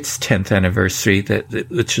on its 10th anniversary,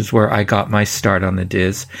 which is where I got my start on The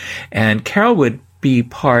Diz. And Carol would be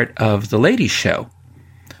part of the Ladies Show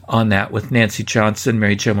on that with Nancy Johnson,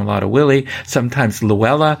 Mary Jo Mulatto Willie, sometimes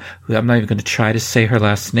Luella, who I'm not even going to try to say her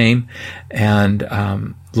last name, and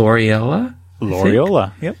Loriola.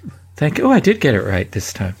 Yep. Thank you. Oh, I did get it right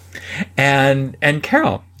this time. And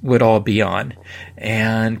Carol would all be on.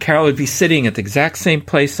 And Carol would be sitting at the exact same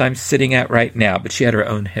place I'm sitting at right now, but she had her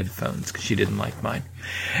own headphones because she didn't like mine.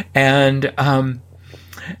 And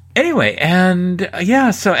anyway, and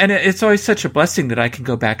it's always such a blessing that I can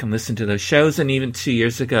go back and listen to those shows. And even 2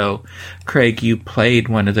 years ago, Craig, you played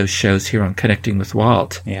one of those shows here on Connecting with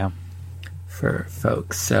Walt. Yeah. For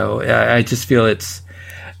folks. So I just feel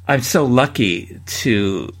I'm so lucky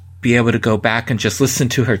to be able to go back and just listen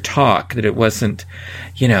to her talk, that it wasn't,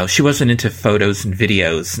 she wasn't into photos and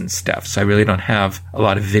videos and stuff. So I really don't have a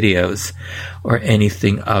lot of videos or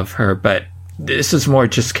anything of her, but this is more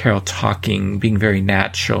just Carol talking, being very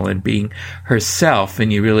natural and being herself.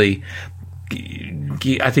 And you really,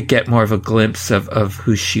 I think, get more of a glimpse of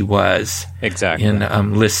who she was. Exactly.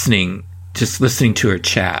 And listening to her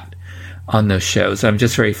chat on those shows. I'm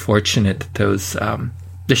just very fortunate that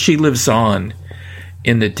that she lives on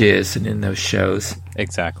in the Diz and in those shows.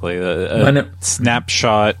 Exactly. A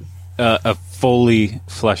snapshot, a fully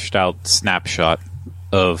fleshed out snapshot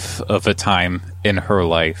of a time in her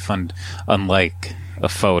life, and unlike a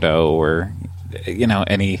photo or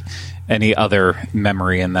any other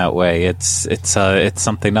memory in that way, it's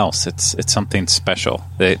something else. It's something special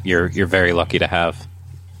that you're very lucky to have.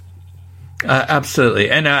 Absolutely,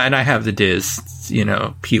 and I have the Diz,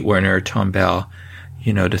 Pete Werner, Tom Bell,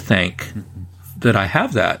 to thank that I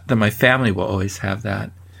have that my family will always have that.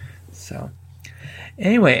 So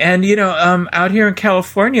anyway, and out here in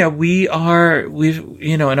California, we've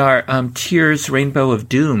in our Tears Rainbow of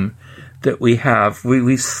Doom that we have,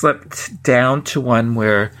 we've slipped down to one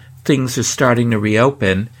where things are starting to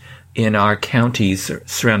reopen in our counties, or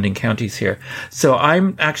surrounding counties here. So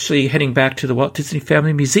I'm actually heading back to the Walt Disney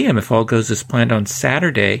Family Museum if all goes as planned on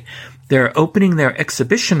Saturday. They're opening their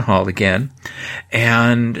exhibition hall again.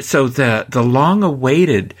 And so the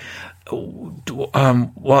long-awaited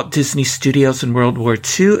Walt Disney Studios in World War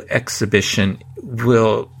II exhibition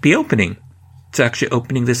will be opening. It's actually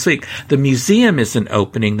opening this week. The museum isn't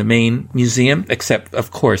opening, the main museum, except,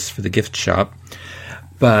 of course, for the gift shop.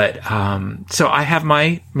 But so I have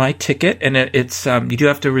my ticket, and it's you do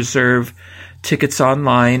have to reserve tickets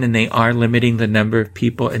online, and they are limiting the number of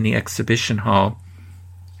people in the exhibition hall.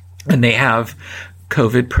 And they have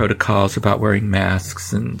COVID protocols about wearing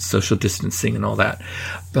masks and social distancing and all that.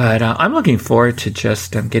 But I'm looking forward to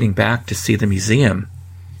just getting back to see the museum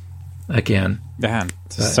again. Yeah,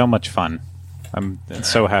 it's so much fun. I'm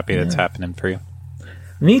so happy that's happening for you.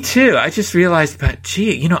 Me too. I just realized, but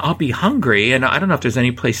gee, I'll be hungry, and I don't know if there's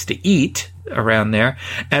any place to eat around there.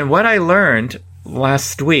 And what I learned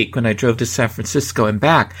last week when I drove to San Francisco and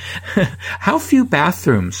back, how few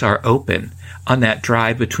bathrooms are open on that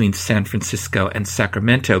drive between San Francisco and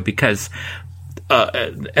Sacramento, because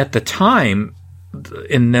at the time,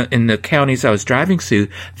 in the counties I was driving through,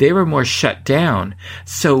 they were more shut down.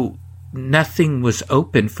 So nothing was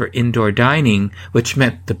open for indoor dining, which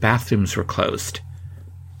meant the bathrooms were closed.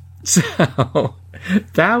 So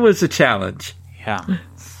that was a challenge. Yeah.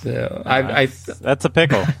 So that's a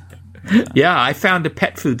pickle. Yeah, I found a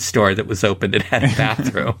pet food store that was open that had a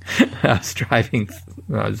bathroom. I was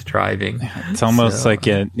driving. It's almost like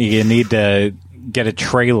you need to get a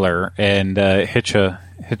trailer and hitch a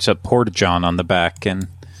porta-john on the back, and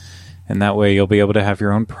that way you'll be able to have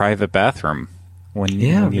your own private bathroom when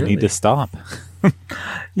you need to stop.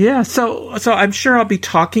 Yeah, so I'm sure I'll be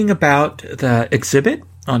talking about the exhibit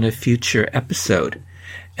on a future episode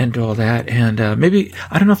and all that. And maybe,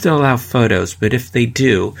 I don't know if they'll allow photos, but if they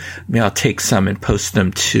do, maybe I'll take some and post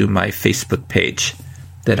them to my Facebook page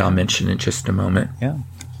that I'll mention in just a moment. Yeah.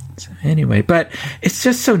 So anyway, but it's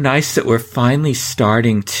just so nice that we're finally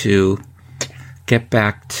starting to get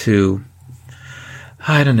back to,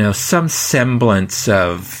 I don't know, some semblance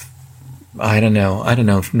of, I don't know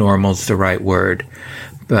if normal's the right word,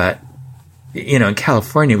 but in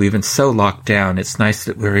California, we've been so locked down. It's nice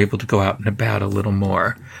that we're able to go out and about a little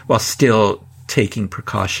more while still taking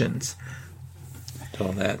precautions.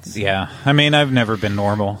 All that. So. Yeah, I mean, I've never been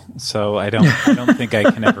normal, so I don't think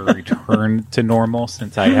I can ever return to normal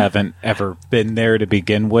since I haven't ever been there to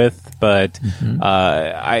begin with. But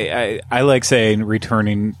I like saying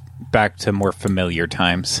returning back to more familiar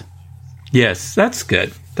times. Yes, that's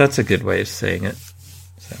good. That's a good way of saying it.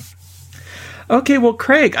 Okay, well,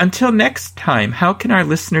 Craig, until next time, how can our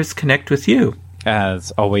listeners connect with you?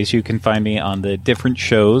 As always, you can find me on the different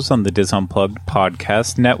shows on the Diz Unplugged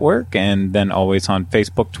podcast network, and then always on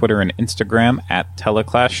Facebook, Twitter, and Instagram at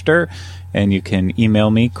Teleclaster. And you can email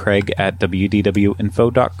me,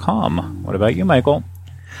 craig@wdwinfo.com. What about you, Michael?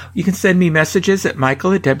 You can send me messages at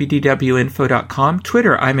michael@wdwinfo.com.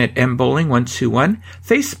 Twitter, I'm at mbowling121.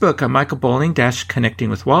 Facebook, I'm Michael Bowling _Connecting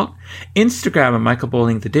with Walt. Instagram, I'm Michael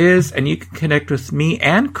Bowling the Diz. And you can connect with me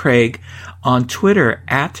and Craig on Twitter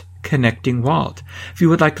at Connecting Walt. If you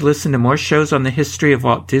would like to listen to more shows on the history of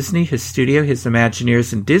Walt Disney, his studio, his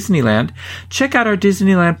Imagineers, and Disneyland, check out our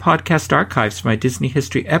Disneyland podcast archives for my Disney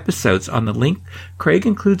history episodes on the link Craig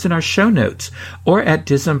includes in our show notes, or at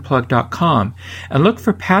DizUnplugged.com. And look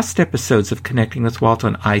for past episodes of Connecting with Walt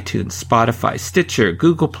on iTunes, Spotify, Stitcher,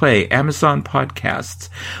 Google Play, Amazon Podcasts,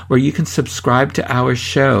 where you can subscribe to our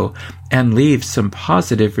show and leave some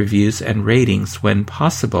positive reviews and ratings when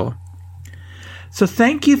possible. So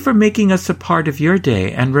thank you for making us a part of your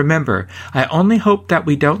day, and remember, I only hope that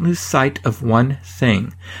we don't lose sight of one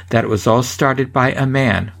thing, that it was all started by a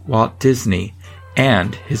man, Walt Disney,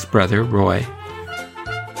 and his brother Roy.